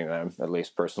that's something that I'm at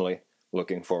least personally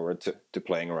looking forward to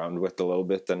playing around with a little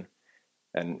bit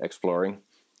and exploring.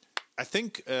 I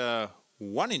think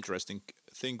one interesting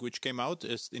thing which came out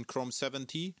is in Chrome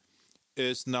 70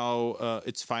 is now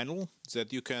it's final,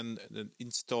 that you can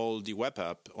install the web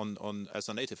app on as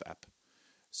a native app.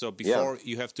 So before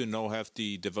you have to have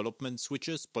the development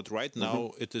switches, but right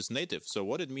now it is native. So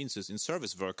what it means is, in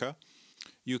Service Worker,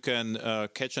 you can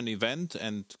catch an event,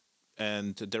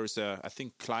 and there is I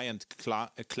think client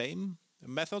claim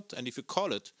method, and if you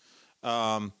call it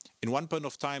in one point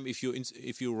of time, if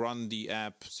you run the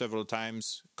app several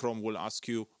times, Chrome will ask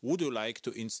you, would you like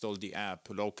to install the app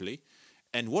locally?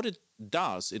 And what it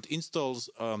does, it installs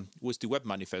with the web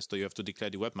manifesto. You have to declare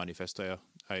the web manifesto.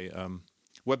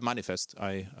 Web manifest.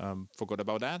 I forgot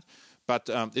about that. But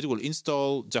it will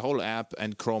install the whole app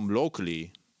and Chrome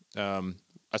locally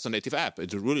as a native app.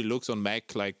 It really looks on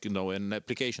Mac like an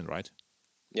application, right?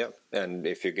 Yeah. And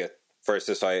if you get, for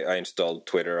instance, I installed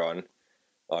Twitter on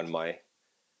my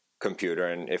computer,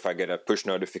 and if I get a push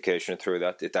notification through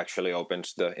that, it actually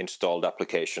opens the installed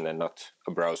application and not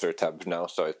a browser tab now,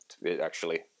 so it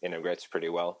actually integrates pretty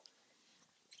well.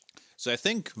 So I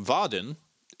think Vaadin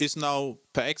is now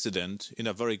per accident in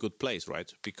a very good place,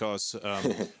 right? Because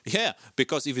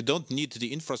because if you don't need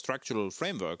the infrastructural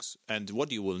frameworks, and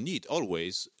what you will need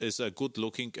always is a good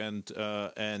looking and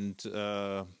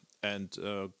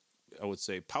I would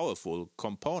say powerful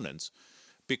components,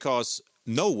 because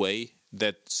no way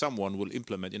that someone will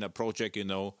implement in a project,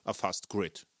 a fast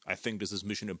grid. I think this is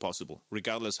mission impossible.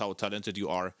 Regardless how talented you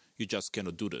are, you just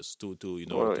cannot do this.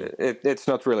 It's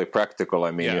not really practical.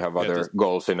 I mean, you have other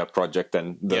goals in a project,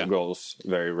 and the goals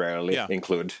very rarely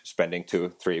include spending 2,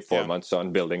 3, 4 months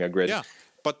on building a grid. Yeah,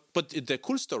 but the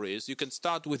cool story is you can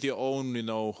start with your own,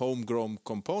 homegrown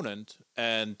component,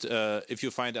 and if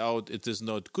you find out it is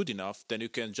not good enough, then you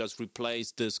can just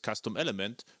replace this custom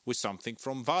element with something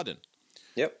from Vaadin.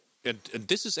 Yep. And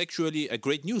this is actually a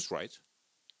great news, right?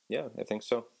 Yeah, I think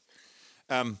so.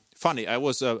 Funny, I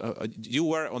was. You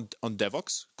were on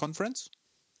Devox conference?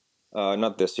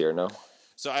 Not this year, no.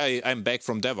 So I'm back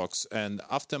from Devox, and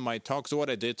after my talk, so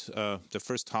what I did, the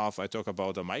first half I talk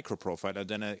about a micro profile, and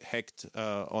then I hacked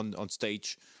on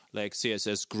stage like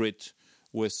CSS grid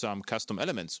with some custom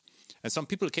elements. And some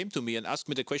people came to me and asked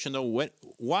me the question,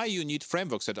 why you need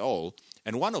frameworks at all?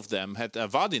 And one of them had a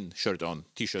Vaadin t-shirt on.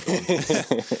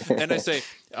 And I say,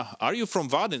 are you from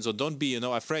Vaadin? So don't be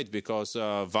afraid, because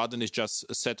Vaadin is just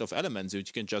a set of elements which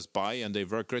you can just buy, and they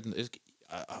work great.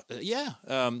 we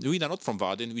are not from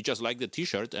Vaadin. We just like the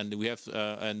T-shirt, and we have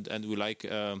and we like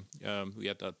we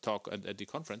had a talk at the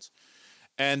conference,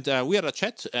 and we had a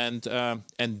chat, and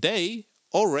they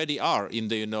already are in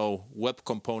the web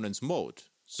components mode.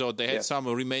 So they had some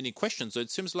remaining questions. So it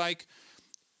seems like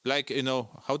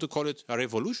how to call it, a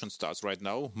revolution starts right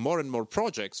now. More and more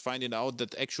projects finding out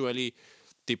that actually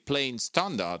the plain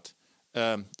standard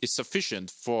is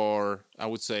sufficient for, I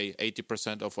would say,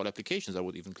 80% of all applications, I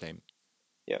would even claim.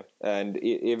 Yeah, and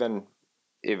even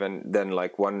then,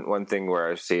 like one thing where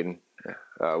I've seen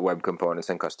web components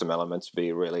and custom elements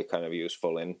be really kind of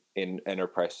useful in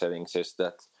enterprise settings is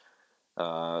that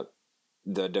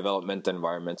the development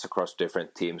environments across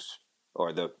different teams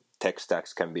or the tech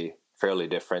stacks can be fairly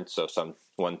different. So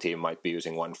one team might be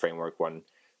using one framework, one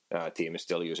team is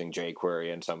still using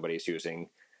jQuery, and somebody's using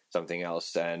something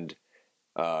else. And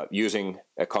using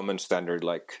a common standard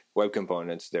like web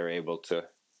components, they're able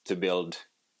to build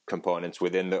components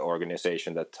within the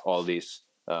organization that all these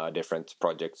different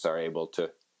projects are able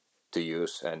to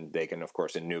use. And they can, of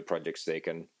course, in new projects, they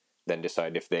can then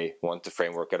decide if they want the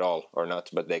framework at all or not,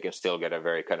 but they can still get a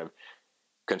very kind of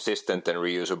consistent and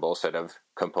reusable set of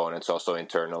components also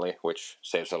internally, which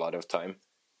saves a lot of time.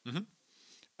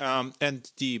 Mm-hmm.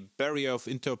 And the barrier of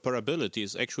interoperability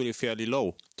is actually fairly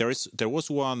low. There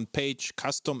was one page,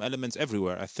 custom elements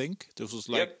everywhere, I think. This was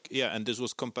and this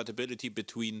was compatibility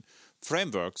between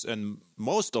frameworks, and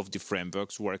most of the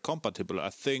frameworks were compatible. I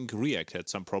think React had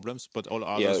some problems, but all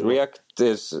others were. React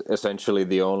is essentially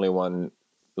the only one,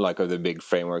 like, of the big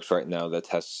frameworks right now that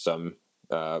has some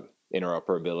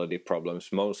interoperability problems.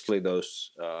 Mostly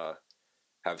those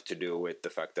have to do with the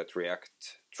fact that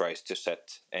React tries to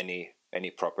set any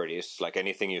properties, like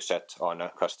anything you set on a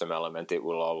custom element, it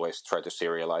will always try to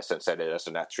serialize and set it as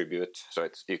an attribute. So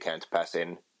you can't pass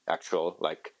in actual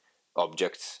like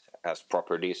objects as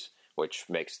properties, which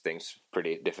makes things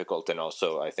pretty difficult. And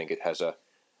also, I think it has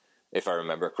if I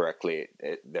remember correctly,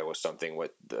 there was something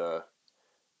with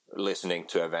listening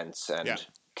to events and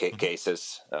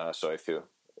cases. So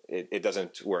it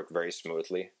doesn't work very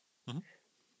smoothly. Mm-hmm.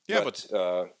 Yeah,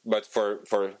 but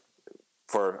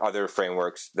for other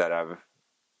frameworks that have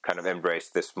kind of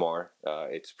embraced this more,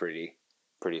 it's pretty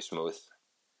smooth.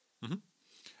 Mm-hmm.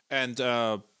 And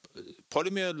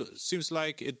Polymer seems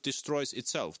like it destroys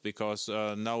itself, because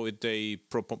now they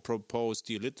propose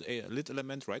the lit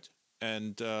element, right?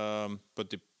 And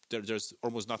but there's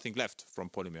almost nothing left from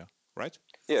Polymer, right?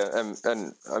 Yeah,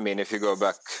 and I mean, if you go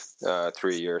back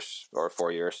 3 years or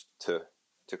 4 years to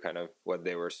kind of what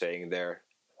they were saying, their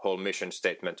whole mission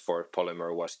statement for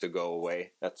Polymer was to go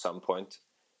away at some point.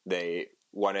 They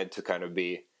wanted to kind of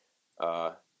be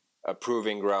a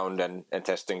proving ground and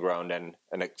testing ground and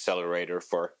an accelerator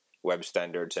for web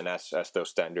standards. And as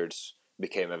those standards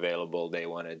became available, they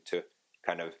wanted to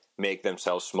kind of make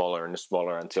themselves smaller and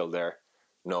smaller until they're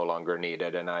no longer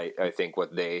needed. And I think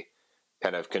what they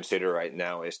kind of consider right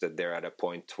now is that they're at a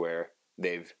point where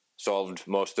they've solved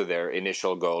most of their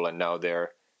initial goal, and now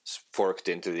they're forked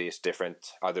into these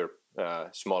different other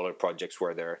smaller projects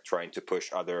where they're trying to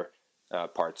push other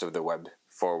parts of the web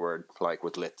forward, like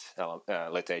with lit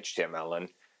HTML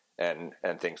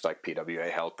and things like PWA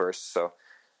helpers. So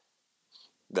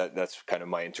that's kind of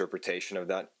my interpretation of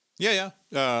that. Yeah,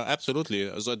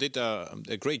 absolutely. So they did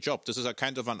a great job. This is a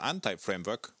kind of an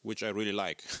anti-framework, which I really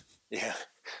like. Yeah.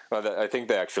 Well, I think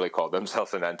they actually called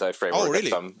themselves an anti-framework. Oh,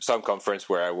 really? At some conference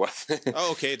where I was.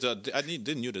 Oh, okay. So I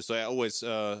didn't know this. So I always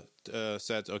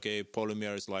said, okay,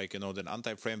 Polymer is like, an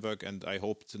anti-framework, and I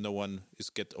hope no one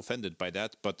get offended by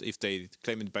that. But if they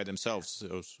claim it by themselves,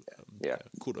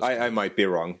 kudos. I might be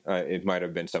wrong. It might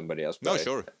have been somebody else. No,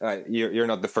 sure. You're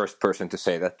not the first person to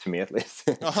say that to me, at least.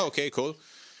 Oh, okay, cool.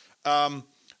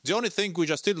 The only thing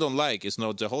which I still don't like is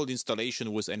the whole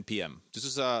installation with NPM. This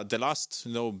is the last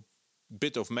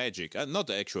bit of magic. Not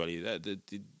actually.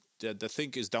 The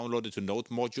thing is downloaded to Node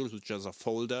modules, which is a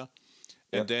folder,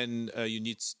 and then you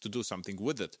need to do something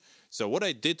with it. So what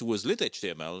I did with lit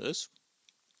HTML is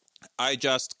I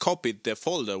just copied the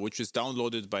folder, which is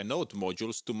downloaded by Node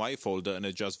modules, to my folder, and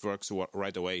it just works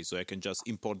right away. So I can just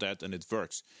import that, and it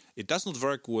works. It does not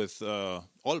work with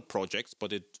all projects,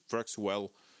 but it works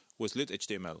well with lit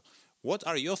HTML. What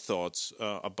are your thoughts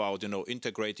about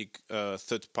integrating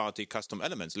third-party custom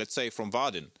elements? Let's say from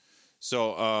Vaadin.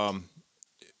 So,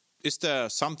 is there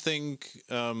something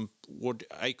what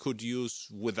I could use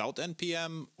without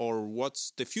NPM, or what's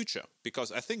the future?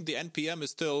 Because I think the NPM is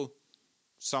still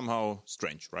somehow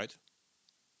strange, right?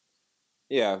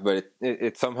 Yeah, but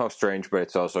it's somehow strange, but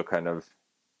it's also kind of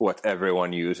what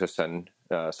everyone uses, and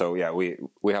so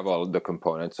we have all the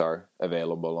components are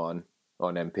available on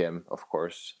on npm, of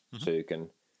course, so you can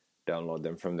download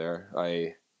them from there.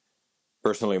 I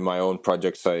personally, my own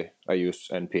projects, I use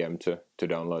npm to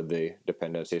download the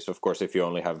dependencies. Of course, if you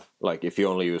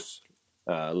only use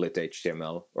lit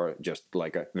HTML or just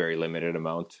like a very limited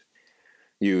amount,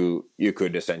 you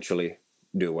could essentially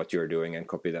do what you're doing and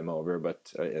copy them over.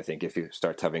 But I think if you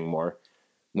start having more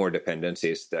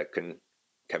dependencies, that can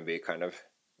be kind of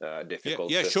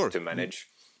difficult to manage.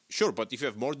 Sure, but if you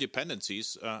have more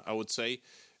dependencies, I would say,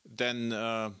 then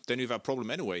you have a problem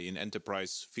anyway in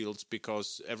enterprise fields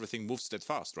because everything moves that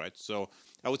fast, right? So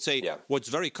I would say what's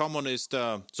very common is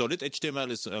so lit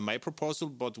HTML is my proposal,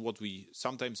 but what we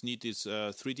sometimes need is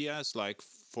 3DS, like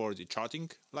for the charting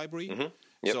library.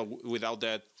 Yep. So without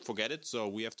that, forget it. So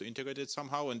we have to integrate it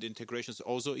somehow, and the integration is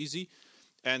also easy.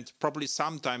 And probably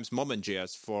sometimes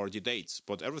Moment.js for the dates,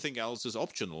 but everything else is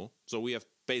optional. So we have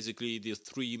basically these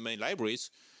three main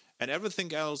libraries, and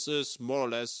everything else is more or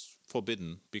less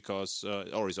forbidden because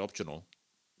or is optional.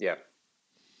 Yeah.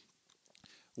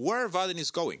 Where Vaadin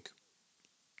is going?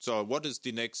 So what is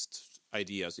the next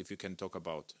ideas, if you can talk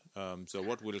about? So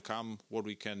what will come? What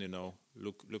we can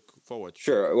look forward.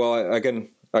 Sure. Well, I can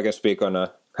speak on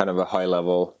a kind of a high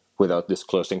level without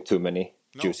disclosing too many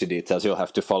juicy details. You'll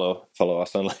have to follow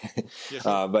us on.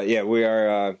 But yeah, we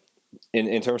are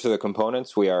in terms of the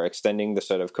components, we are extending the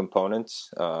set of components.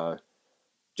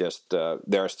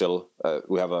 There are still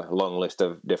we have a long list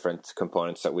of different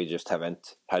components that we just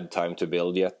haven't had time to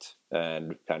build yet,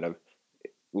 and kind of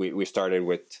we started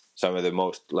with some of the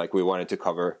most, like, we wanted to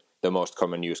cover the most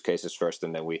common use cases first,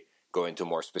 and then we go into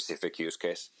more specific use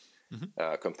case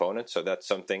components. So that's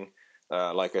something,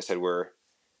 like I said, we're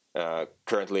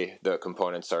currently the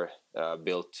components are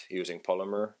built using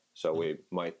Polymer, so we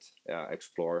might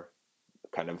explore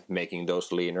kind of making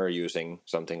those leaner using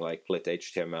something like lit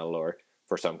HTML, or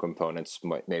for some components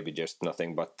maybe just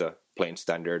nothing but the plain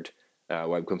standard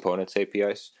web components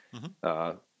APIs,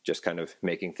 just kind of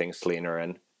making things leaner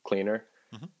and cleaner.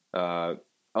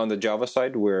 On the Java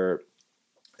side, we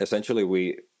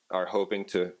are hoping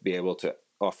to be able to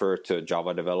offer to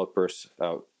Java developers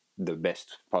the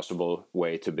best possible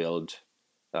way to build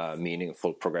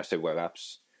meaningful progressive web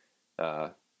apps.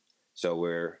 So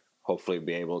we're hopefully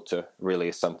be able to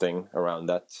release something around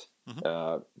that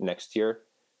next year,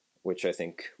 which I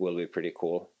think will be pretty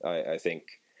cool. I think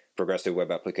progressive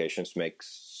web applications make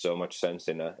so much sense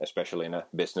especially in a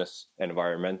business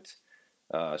environment.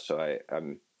 So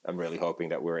I'm really hoping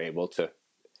that we're able to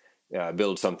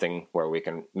build something where we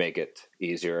can make it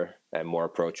easier and more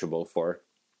approachable for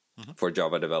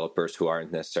Java developers who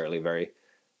aren't necessarily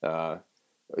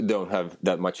don't have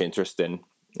that much interest in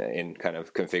kind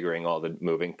of configuring all the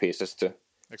moving pieces to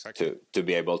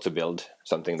be able to build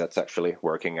something that's actually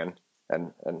working and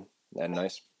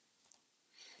nice.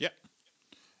 Yeah.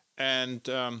 And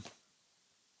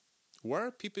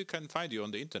where people can find you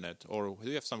on the internet, or do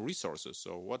you have some resources?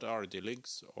 So what are the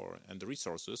links and the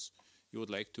resources you would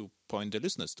like to point the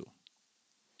listeners to?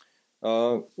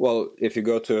 Well, if you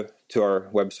go to our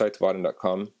website,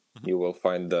 vaadin.com, you will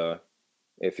find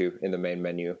in the main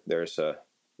menu, there's a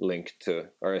link to,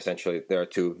 or essentially there are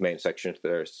two main sections.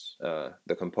 There's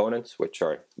the components, which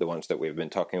are the ones that we've been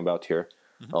talking about here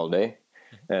all day.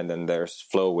 And then there's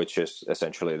Flow, which is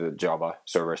essentially the Java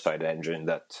server-side engine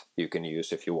that you can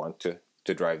use if you want to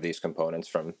drive these components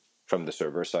from the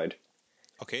server side.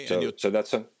 Okay, so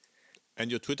that's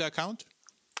And your Twitter account?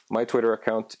 My Twitter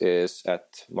account is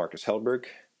at Marcus Hellberg,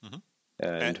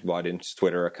 and Vaadin's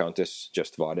Twitter account is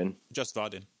just Vaadin. Just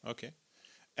Vaadin, okay.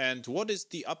 And what is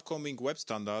the upcoming web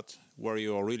standard where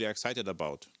you are really excited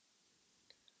about?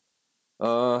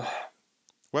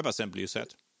 WebAssembly, you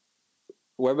said.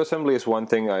 WebAssembly is one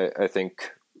thing I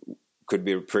think could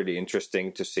be pretty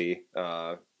interesting to see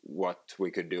what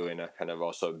we could do in a kind of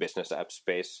also business app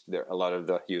space. A lot of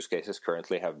the use cases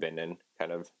currently have been in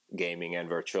kind of gaming and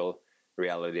virtual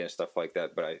reality and stuff like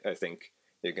that. But I think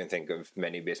you can think of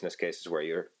many business cases where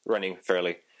you're running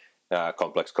fairly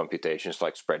complex computations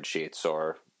like spreadsheets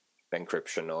or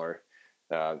encryption or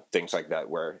things like that,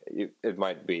 where it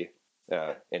might be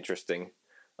interesting.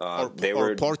 Or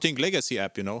porting legacy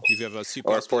app, if you have a C++.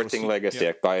 Or porting legacy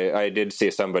app. I did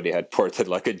see somebody had ported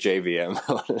like a JVM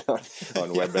on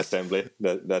WebAssembly.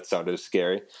 That sounded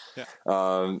scary.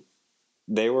 Yeah.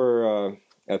 They were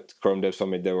at Chrome Dev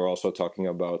Summit. They were also talking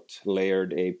about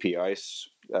layered APIs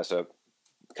as a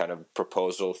kind of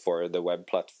proposal for the web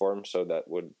platform. So that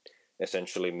would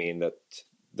essentially mean that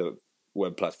the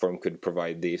web platform could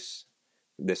provide this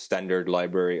standard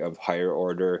library of higher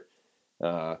order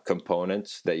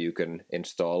components that you can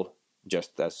install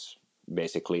just as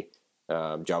basically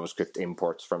JavaScript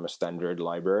imports from a standard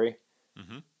library.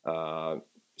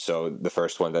 So the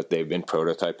first one that they've been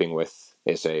prototyping with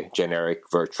is a generic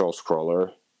virtual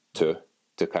scroller to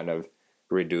kind of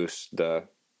reduce the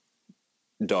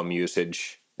DOM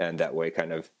usage and that way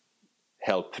kind of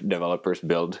help developers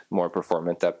build more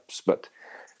performant apps. But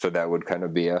so that would kind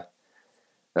of be a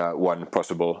one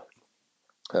possible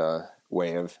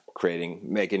way of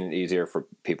making it easier for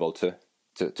people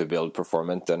to build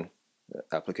performant and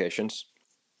applications.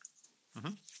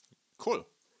 Cool.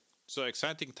 So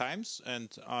exciting times,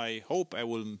 and I hope I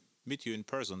will meet you in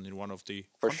person in one of the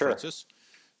conferences,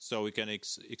 so we can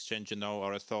exchange,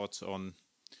 our thoughts on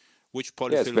which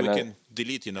polyfill we can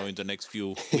delete, in the next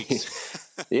few weeks.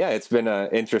 Yeah, it's been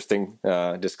an interesting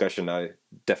discussion. I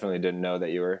definitely didn't know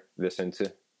that you were this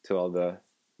into all the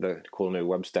cool new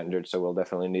web standards, so we'll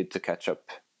definitely need to catch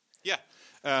up. Yeah,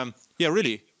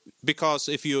 really, because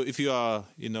if you are,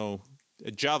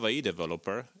 a Java E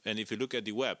developer, and if you look at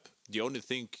the web, the only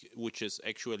thing which is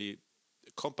actually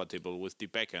compatible with the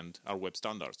backend are web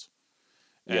standards.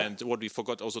 Yeah. And what we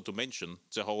forgot also to mention,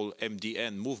 the whole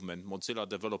MDN movement, Mozilla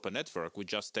Developer Network, which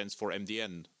just stands for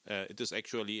MDN. It is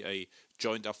actually a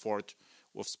joint effort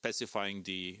of specifying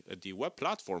the web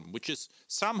platform, which is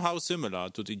somehow similar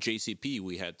to the JCP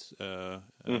we had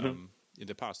in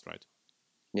the past, right?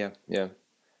 Yeah. No,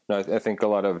 I think a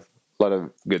lot of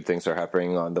good things are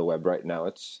happening on the web right now.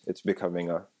 It's becoming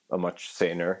a much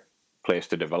saner place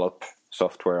to develop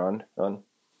software on.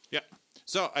 Yeah.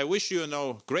 So I wish you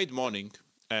great morning,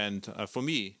 and for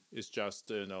me it's just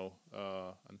an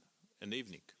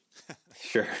evening.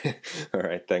 Sure. All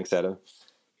right. Thanks, Adam.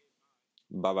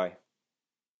 Bye-bye.